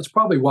nightmare. And that's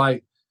probably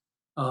why,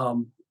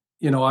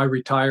 I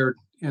retired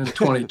in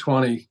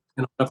 2020.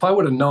 If I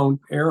would have known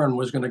Aaron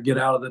was going to get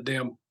out of the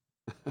damn,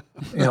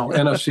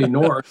 NFC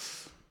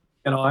North,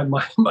 I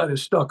might have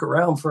stuck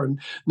around for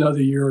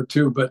another year or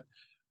two. But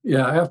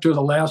yeah, after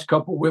the last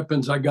couple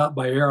whippings I got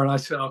by Aaron, I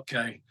said,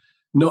 okay,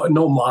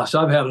 no Moss,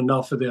 I've had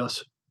enough of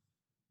this.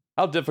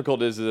 How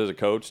difficult is it as a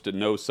coach to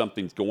know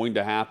something's going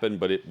to happen,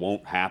 but it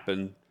won't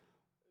happen?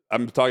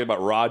 I'm talking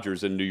about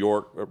Rodgers in New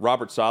York.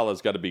 Robert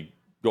Saleh's got to be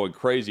going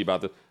crazy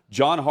about this.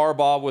 John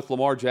Harbaugh with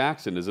Lamar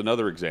Jackson is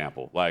another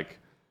example. Like,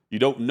 you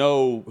don't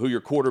know who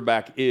your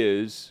quarterback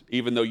is,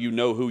 even though you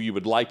know who you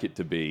would like it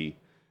to be,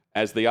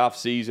 as the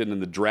offseason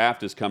and the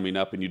draft is coming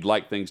up and you'd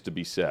like things to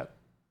be set.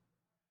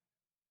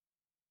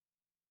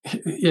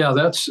 Yeah,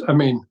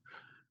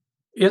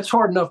 it's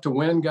hard enough to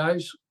win,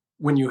 guys,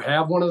 when you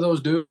have one of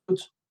those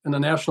dudes in the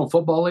National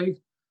Football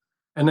League.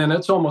 And then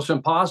it's almost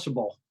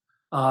impossible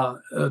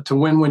to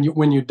win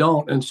when you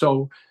don't. And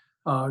so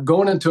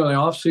going into the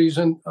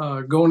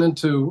offseason, going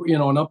into,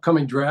 an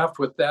upcoming draft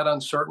with that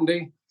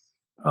uncertainty,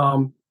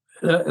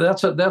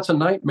 that's a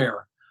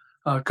nightmare.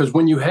 Because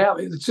when you have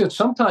it's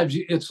sometimes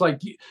it's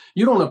like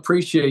you don't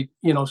appreciate,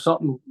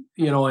 something,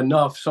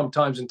 enough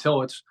sometimes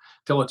until it's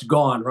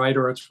gone, right?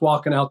 Or it's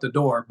walking out the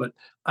door. But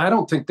I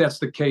don't think that's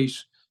the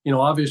case.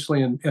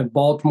 Obviously in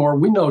Baltimore,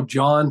 we know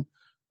John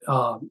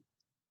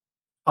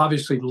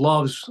obviously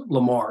loves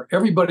Lamar.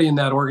 Everybody in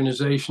that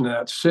organization, in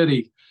that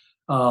city,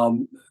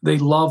 they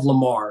love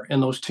Lamar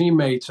and those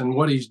teammates and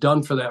what he's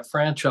done for that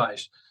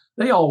franchise.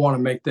 They all want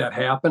to make that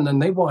happen,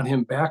 and they want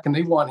him back, and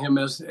they want him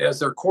as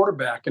their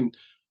quarterback. And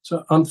it's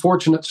an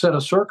unfortunate set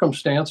of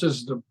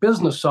circumstances, the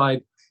business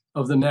side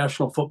of the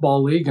National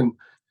Football League, and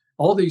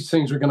all these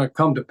things are going to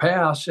come to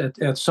pass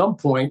at some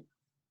point.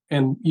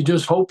 And you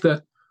just hope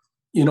that,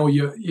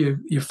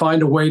 you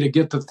find a way to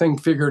get the thing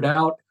figured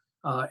out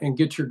and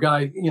get your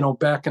guy,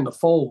 back in the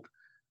fold.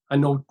 I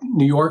know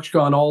New York's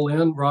gone all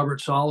in. Robert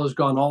Saleh's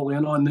gone all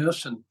in on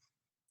this. And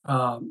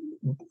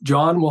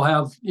John will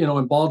have,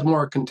 in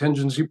Baltimore, a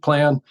contingency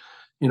plan.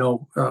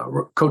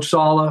 Coach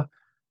Saleh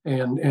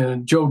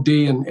and Joe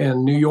D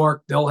and New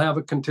York, they'll have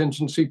a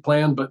contingency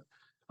plan. But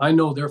I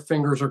know their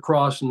fingers are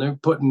crossed and they're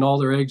putting all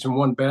their eggs in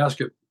one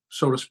basket,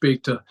 so to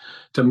speak,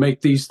 to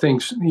make these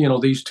things,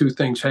 these two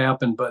things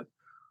happen. But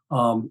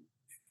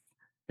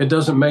it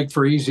doesn't make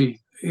for easy,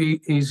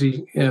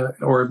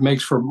 or it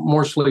makes for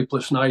more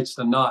sleepless nights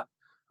than not,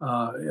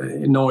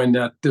 knowing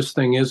that this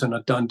thing isn't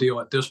a done deal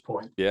at this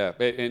point. Yeah,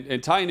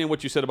 and tying in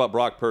what you said about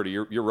Brock Purdy,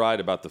 you're right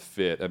about the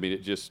fit. I mean,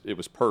 it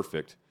was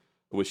perfect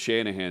with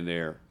Shanahan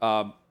there.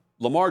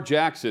 Lamar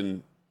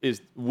Jackson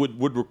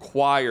would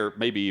require,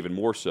 maybe even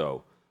more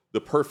so, the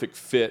perfect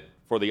fit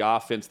for the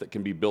offense that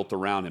can be built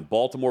around him.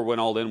 Baltimore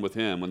went all in with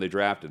him when they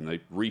drafted him.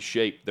 They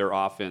reshaped their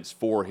offense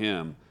for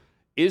him.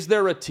 Is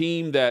there a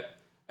team that,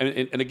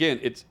 and again,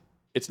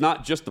 it's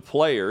not just the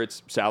player,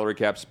 it's salary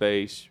cap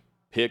space,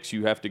 picks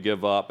you have to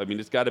give up. I mean,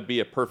 it's got to be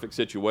a perfect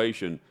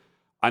situation.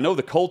 I know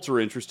the Colts are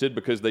interested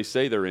because they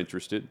say they're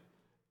interested.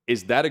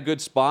 Is that a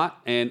good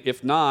spot? And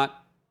if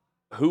not,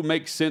 who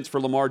makes sense for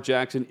Lamar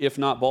Jackson, if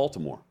not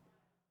Baltimore?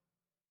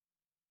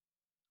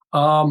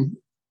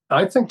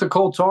 I think the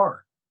Colts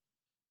are.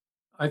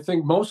 I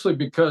think mostly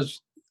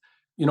because,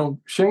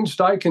 Shane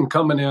Steichen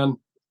coming in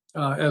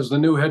as the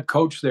new head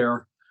coach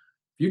there,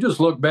 you just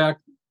look back,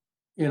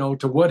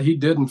 to what he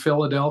did in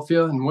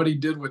Philadelphia and what he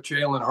did with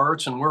Jalen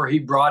Hurts and where he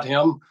brought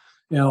him,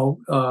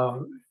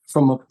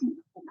 from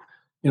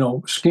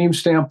scheme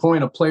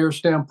standpoint, a player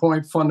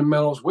standpoint,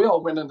 fundamentals. We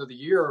all went into the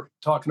year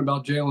talking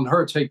about Jalen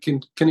Hurts. Hey,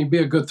 can he be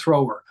a good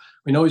thrower?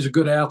 We know he's a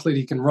good athlete.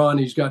 He can run.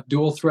 He's got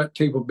dual threat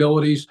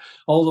capabilities,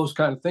 all those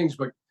kind of things.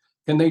 But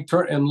can they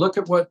turn and look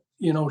at what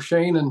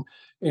Shane and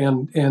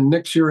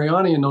Nick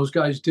Sirianni and those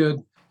guys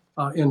did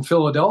in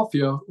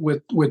Philadelphia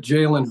with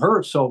Jalen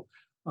Hurts? So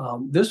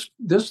this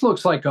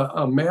looks like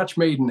a match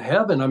made in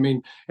heaven. I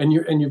mean, and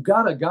you've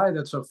got a guy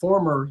that's a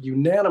former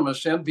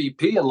unanimous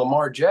MVP in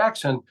Lamar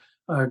Jackson,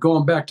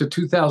 going back to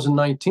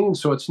 2019.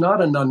 So it's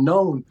not an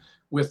unknown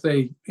with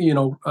a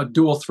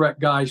dual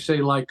threat guy, say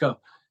like a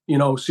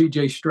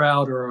C.J.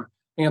 Stroud or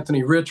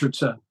Anthony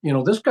Richardson.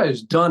 This guy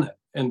has done it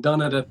and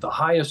done it at the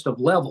highest of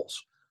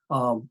levels.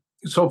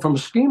 So from a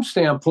scheme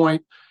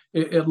standpoint,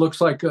 it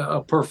looks like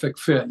a perfect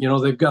fit.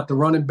 They've got the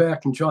running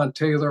back and John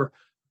Taylor,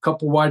 a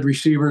couple wide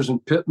receivers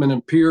and Pittman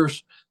and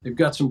Pierce. They've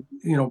got some,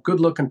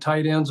 good-looking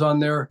tight ends on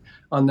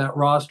that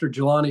roster.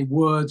 Jelani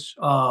Woods,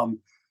 an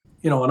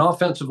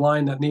offensive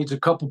line that needs a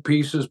couple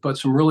pieces, but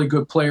some really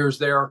good players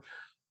there.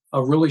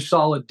 A really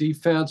solid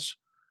defense.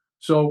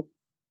 So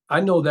I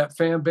know that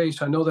fan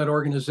base. I know that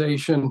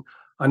organization.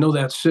 I know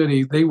that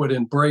city. They would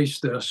embrace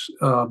this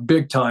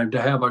big time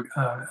to have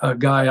a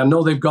guy. I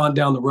know they've gone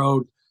down the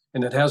road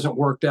and it hasn't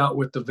worked out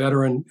with the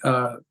veteran,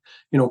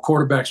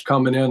 quarterbacks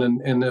coming in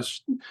and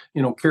this,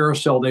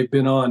 carousel they've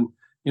been on,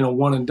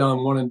 one and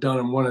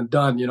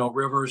done,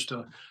 Rivers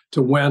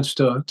to Wentz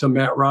to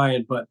Matt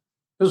Ryan. But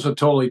this is a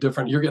totally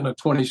different. You're getting a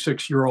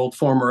 26-year-old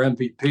former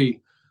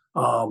MVP.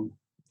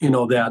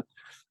 That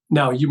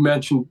now you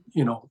mentioned,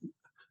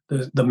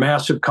 the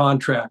massive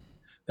contract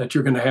that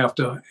you're going to have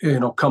to,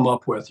 come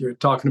up with. You're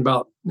talking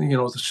about,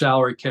 the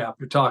salary cap.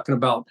 You're talking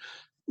about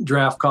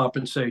draft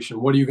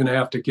compensation. What are you going to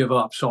have to give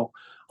up? So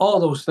all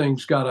those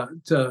things gotta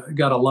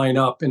line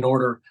up in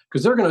order,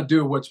 because they're going to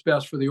do what's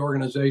best for the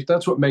organization.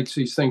 That's what makes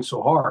these things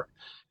so hard.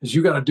 Is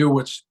you got to do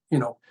what's,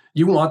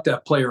 you want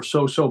that player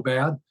so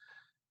bad,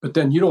 but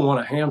then you don't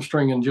want to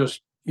hamstring and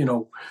just,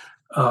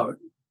 because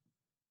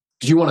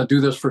you want to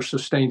do this for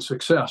sustained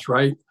success,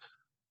 right?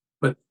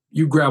 But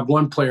you grab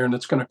one player and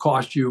it's going to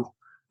cost you,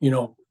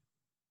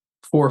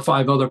 4 or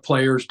 5 other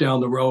players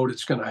down the road.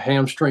 It's going to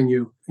hamstring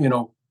you,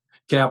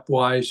 cap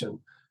wise and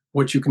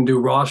what you can do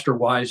roster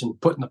wise and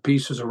putting the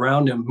pieces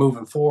around him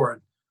moving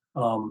forward.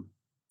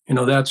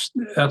 That's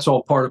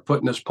all part of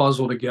putting this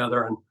puzzle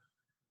together. And,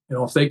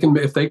 if they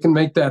can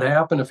make that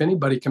happen, if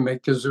anybody can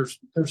make, because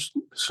there's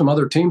some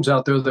other teams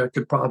out there that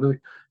could probably,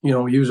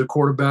 use a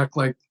quarterback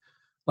like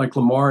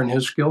Lamar and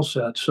his skill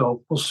set.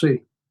 So we'll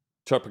see.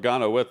 Chuck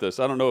Pagano with us.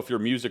 I don't know if you're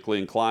musically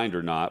inclined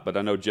or not, but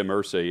I know Jim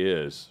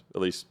Irsay is, at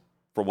least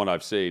from what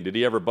I've seen. Did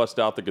he ever bust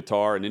out the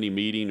guitar in any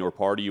meeting or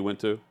party you went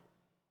to?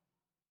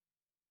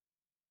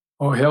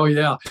 Oh, hell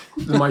yeah.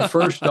 My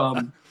first,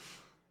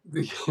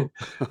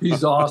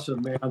 he's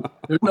awesome, man.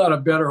 There's not a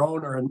better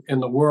owner in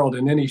the world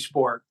in any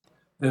sport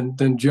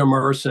than Jim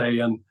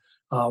Irsay. And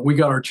we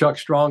got our Chuck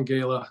Strong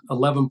Gala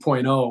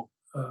 11.0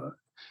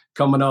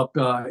 coming up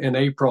in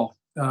April.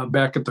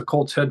 Back at the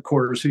Colts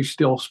headquarters. He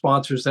still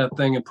sponsors that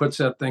thing and puts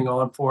that thing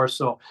on for us.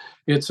 So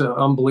it's an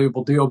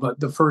unbelievable deal. But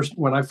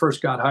when I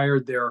first got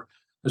hired there,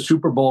 the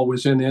Super Bowl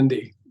was in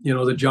Indy,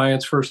 the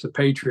Giants versus the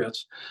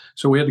Patriots.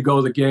 So we had to go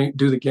to the game,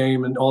 do the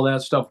game and all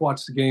that stuff,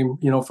 watch the game,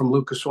 from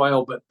Lucas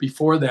Oil. But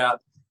before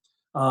that,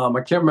 I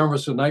can't remember if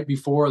it was the night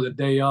before or the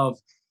day of,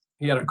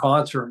 he had a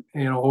concert,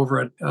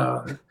 over at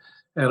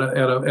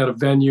a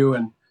venue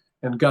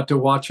and got to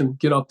watch him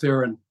get up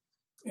there. And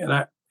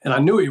I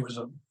knew he was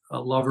a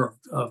lover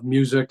of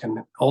music and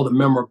all the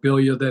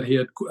memorabilia that he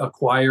had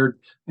acquired,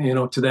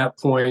 to that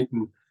point.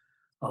 And,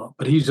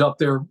 but he's up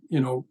there,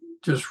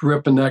 just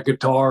ripping that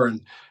guitar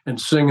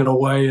and singing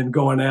away and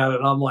going at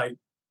it. I'm like,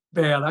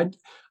 man,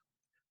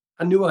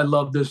 I knew I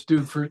loved this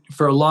dude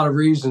for a lot of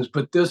reasons,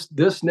 but this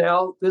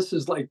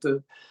is like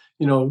the,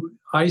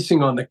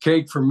 icing on the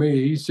cake for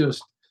me. He's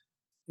just,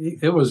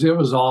 it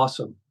was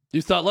awesome.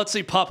 You thought, let's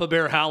see Papa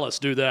Bear Hallis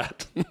do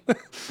that.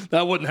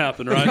 That wouldn't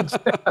happen, right?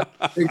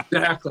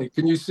 Exactly.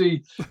 Can you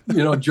see,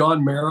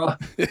 John Mara?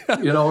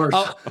 Or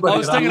I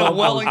was thinking of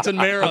Wellington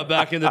Mara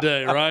back in the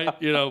day, right?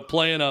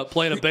 Playing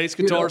a bass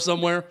guitar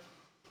somewhere.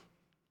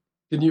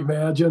 Can you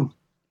imagine?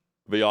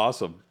 Be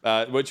awesome.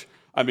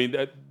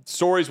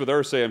 Stories with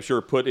Irsay, I'm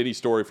sure, put any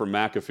story from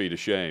McAfee to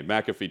shame.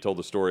 McAfee told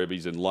the story of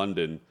he's in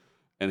London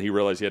and he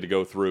realized he had to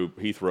go through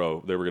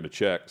Heathrow. They were going to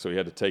check, so he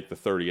had to take the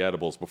 30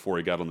 edibles before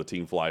he got on the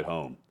team flight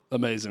home.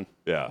 Amazing.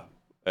 Yeah.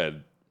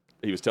 And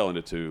he was telling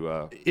it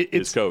to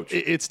his coach.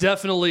 It's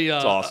definitely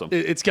it's awesome.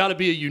 It's got to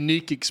be a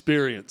unique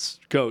experience,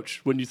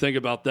 Coach, when you think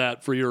about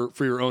that for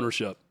your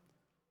ownership.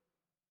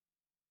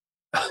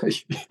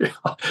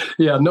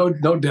 Yeah, no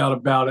doubt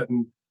about it.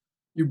 And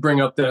you bring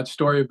up that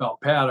story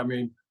about Pat. I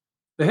mean,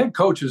 the head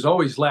coach is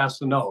always last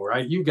to know,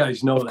 right? You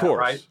guys know that,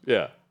 right?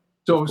 Yeah.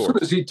 So as soon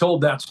as he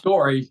told that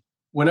story,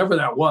 whenever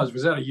that was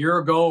that a year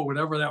ago or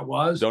whatever that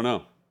was? Don't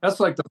know. That's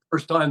like the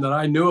first time that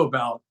I knew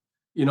about,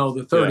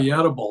 the 30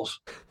 edibles.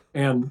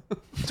 And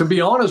to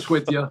be honest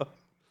with you,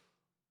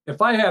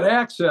 if I had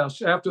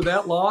access after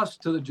that loss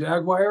to the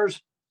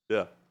Jaguars,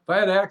 I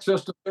had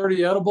access to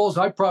 30 edibles,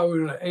 I probably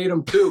would have ate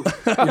them too,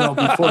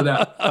 before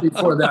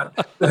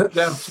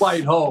that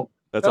flight home.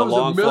 That's a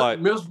long flight.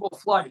 Miserable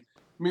flight.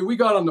 I mean, we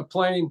got on the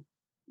plane,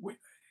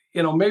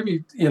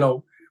 maybe,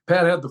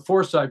 Pat had the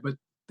foresight, but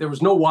there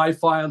was no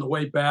Wi-Fi on the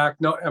way back.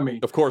 No, I mean,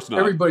 of course not.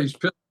 Everybody's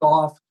pissed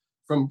off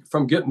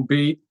from getting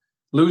beat,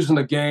 losing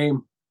the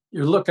game.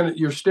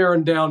 You're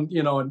staring down,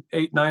 an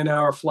 8-9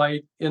 hour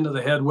flight into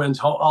the headwinds,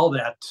 all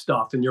that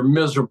stuff, and you're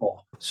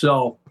miserable.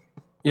 So,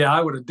 yeah,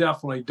 I would have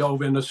definitely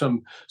dove into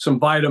some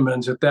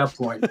vitamins at that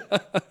point.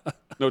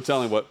 No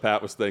telling what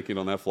Pat was thinking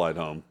on that flight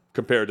home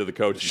compared to the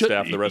coaching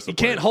staff and the rest of the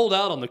players. You can't hold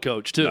out on the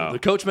coach, too. No. The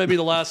coach may be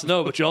the last to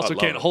know, but you also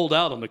can't hold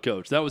out on the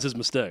coach. That was his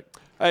mistake.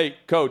 Hey,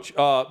 Coach,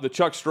 the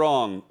Chuck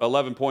Strong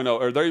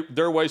 11.0, are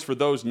there ways for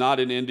those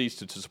not in Indies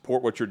to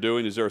support what you're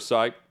doing? Is there a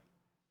site?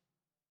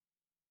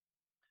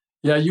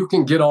 Yeah, you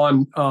can get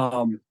on,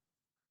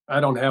 I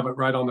don't have it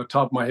right on the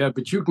top of my head,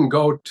 but you can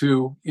go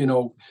to,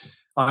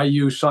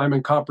 IU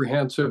Simon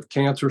Comprehensive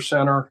Cancer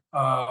Center,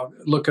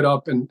 look it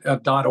up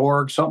at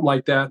 .org, something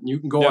like that, and you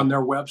can go on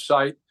their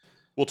website.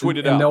 We'll tweet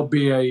it out. And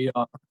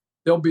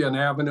there'll be an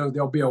avenue,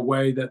 there'll be a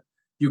way that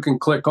you can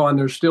click on.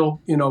 There's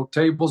still,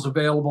 tables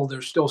available.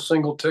 There's still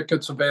single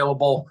tickets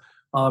available.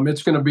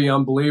 It's going to be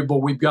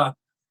unbelievable. We've got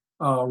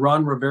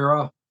Ron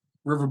Rivera,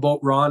 Riverboat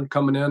Ron,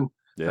 coming in,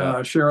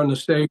 sharing the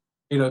stage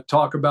to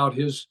talk about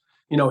his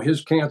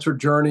cancer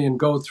journey and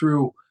go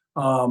through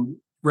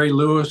Ray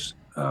Lewis.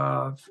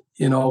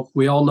 We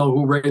all know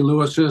who Ray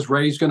Lewis is.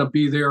 Ray's going to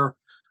be there.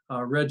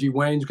 Reggie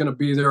Wayne's going to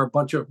be there. A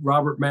bunch of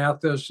Robert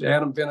Mathis,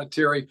 Adam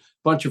Vinatieri, a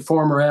bunch of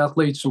former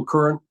athletes, some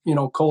current,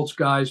 Colts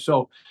guys.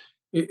 So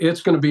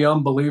it's going to be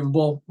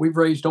unbelievable. We've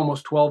raised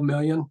almost $12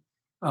 million.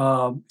 We're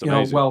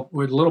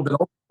a little bit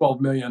over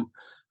 $12 million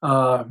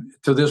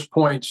to this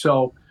point.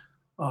 So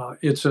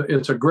it's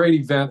a great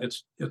event.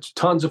 It's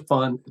tons of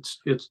fun.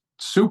 It's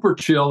super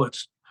chill.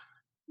 It's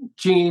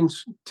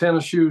jeans,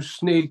 tennis shoes,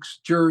 sneaks,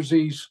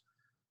 jerseys,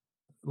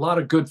 a lot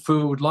of good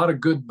food, a lot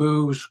of good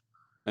booze,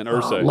 and a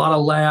lot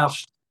of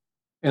laughs,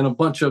 and a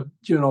bunch of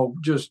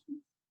just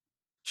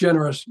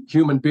generous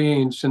human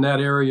beings in that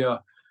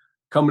area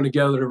coming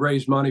together to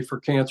raise money for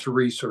cancer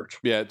research.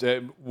 Yeah,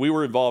 we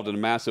were involved in a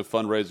massive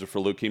fundraiser for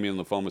Leukemia and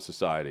Lymphoma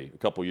Society a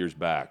couple years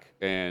back,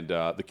 and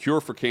the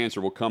cure for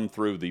cancer will come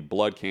through the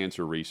blood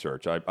cancer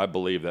research. I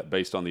believe that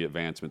based on the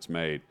advancements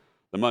made,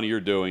 the money you're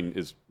doing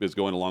is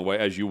going a long way,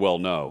 as you well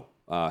know,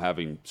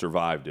 having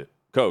survived it.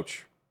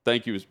 Coach,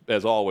 thank you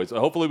as always.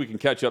 Hopefully we can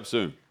catch up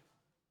soon.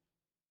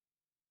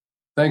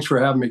 Thanks for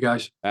having me,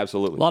 guys.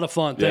 Absolutely. A lot of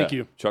fun. Thank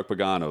you. Chuck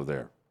Pagano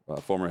there.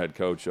 Former head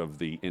coach of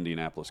the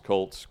Indianapolis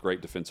Colts, great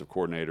defensive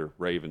coordinator,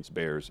 Ravens,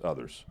 Bears,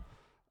 others.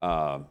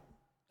 And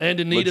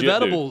in need of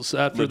edibles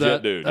after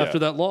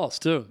that loss,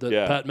 too.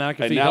 Pat McAfee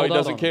and now he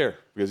doesn't care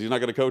because he's not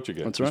going to coach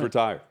again. That's right. He's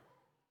retired.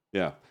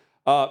 Yeah.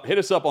 Hit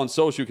us up on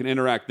social. You can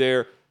interact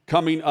there.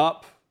 Coming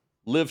up,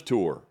 Live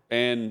Tour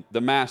and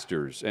the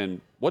Masters. And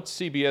what's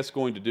CBS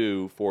going to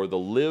do for the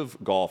Live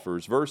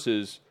golfers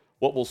versus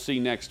what we'll see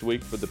next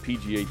week for the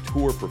PGA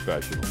Tour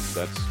professionals?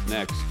 That's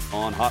next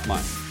on Hot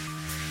Mic.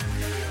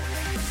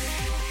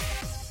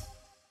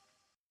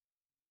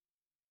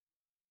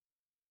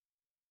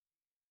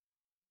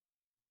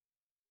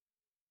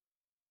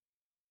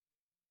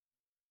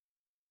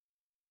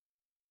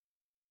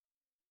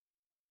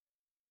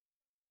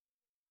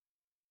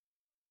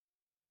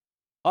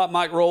 Hot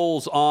Mic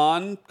rolls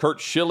on. Kurt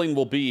Schilling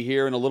will be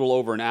here in a little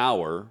over an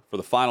hour for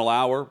the final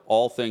hour.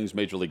 All things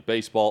Major League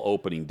Baseball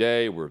opening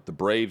day, where the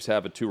Braves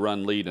have a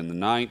 2-run lead in the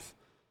ninth.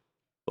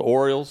 The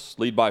Orioles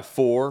lead by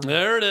 4.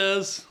 There it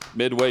is.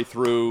 Midway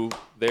through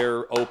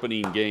their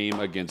opening game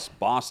against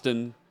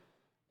Boston.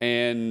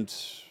 And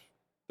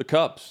the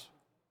Cubs.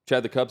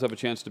 Chad, the Cubs have a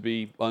chance to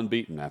be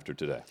unbeaten after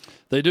today.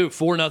 They do.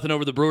 4-0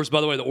 over the Brewers.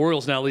 By the way, the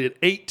Orioles now lead at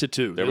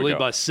 8-2. They lead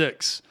by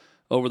 6.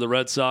 Over the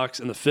Red Sox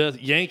in the 5th.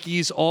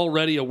 Yankees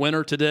already a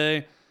winner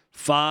today,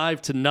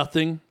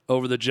 5-0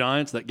 over the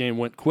Giants. That game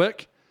went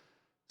quick.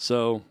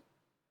 So,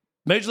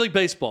 Major League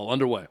Baseball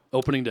underway,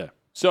 opening day.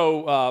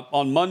 So,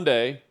 on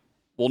Monday,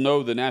 we'll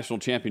know the national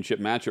championship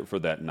matchup for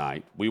that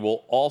night. We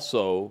will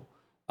also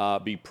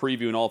be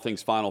previewing all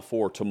things Final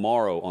Four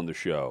tomorrow on the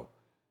show.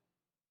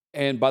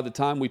 And by the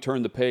time we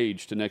turn the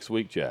page to next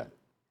week, Chad,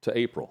 to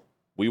April,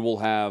 we will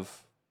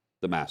have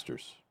the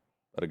Masters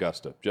at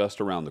Augusta, just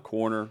around the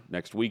corner,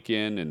 next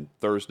weekend and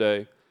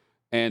Thursday.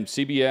 And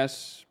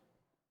CBS,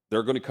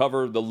 they're going to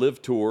cover the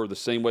Live Tour the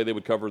same way they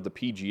would cover the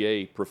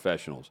PGA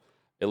professionals.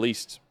 At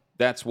least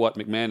that's what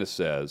McManus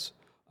says.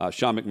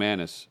 Sean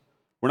McManus,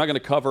 we're not going to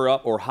cover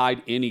up or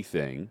hide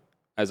anything.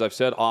 As I've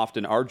said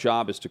often, our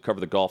job is to cover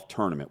the golf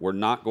tournament. We're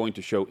not going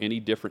to show any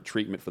different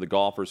treatment for the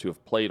golfers who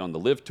have played on the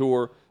Live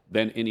Tour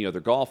than any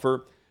other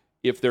golfer.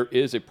 If there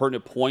is a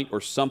pertinent point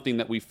or something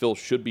that we feel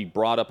should be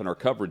brought up in our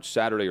coverage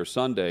Saturday or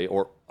Sunday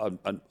or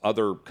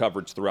other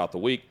coverage throughout the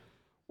week,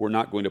 we're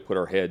not going to put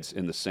our heads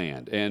in the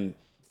sand. And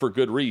for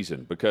good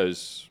reason,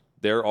 because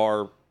there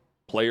are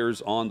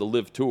players on the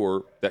Live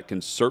Tour that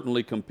can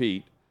certainly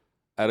compete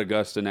at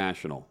Augusta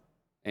National.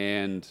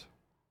 And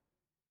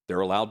they're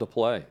allowed to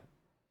play.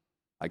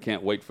 I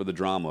can't wait for the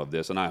drama of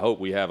this, and I hope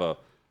we have a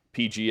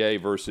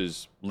PGA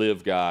versus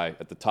LIV guy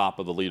at the top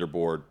of the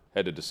leaderboard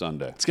headed to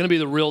Sunday. It's going to be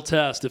the real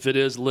test if it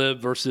is LIV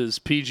versus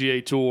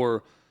PGA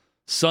Tour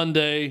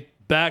Sunday,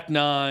 back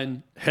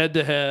nine,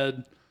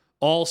 head-to-head,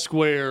 all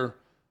square.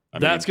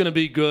 That's going to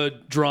be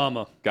good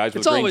drama. Guys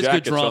with it's green always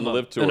jackets good drama on the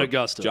LIV Tour. in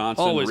Augusta.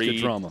 Johnson, always Reed,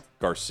 good drama.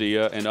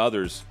 Garcia, and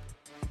others.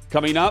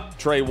 Coming up,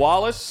 Trey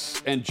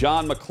Wallace and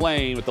John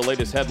McClain with the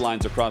latest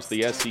headlines across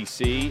the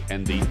SEC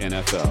and the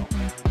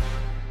NFL.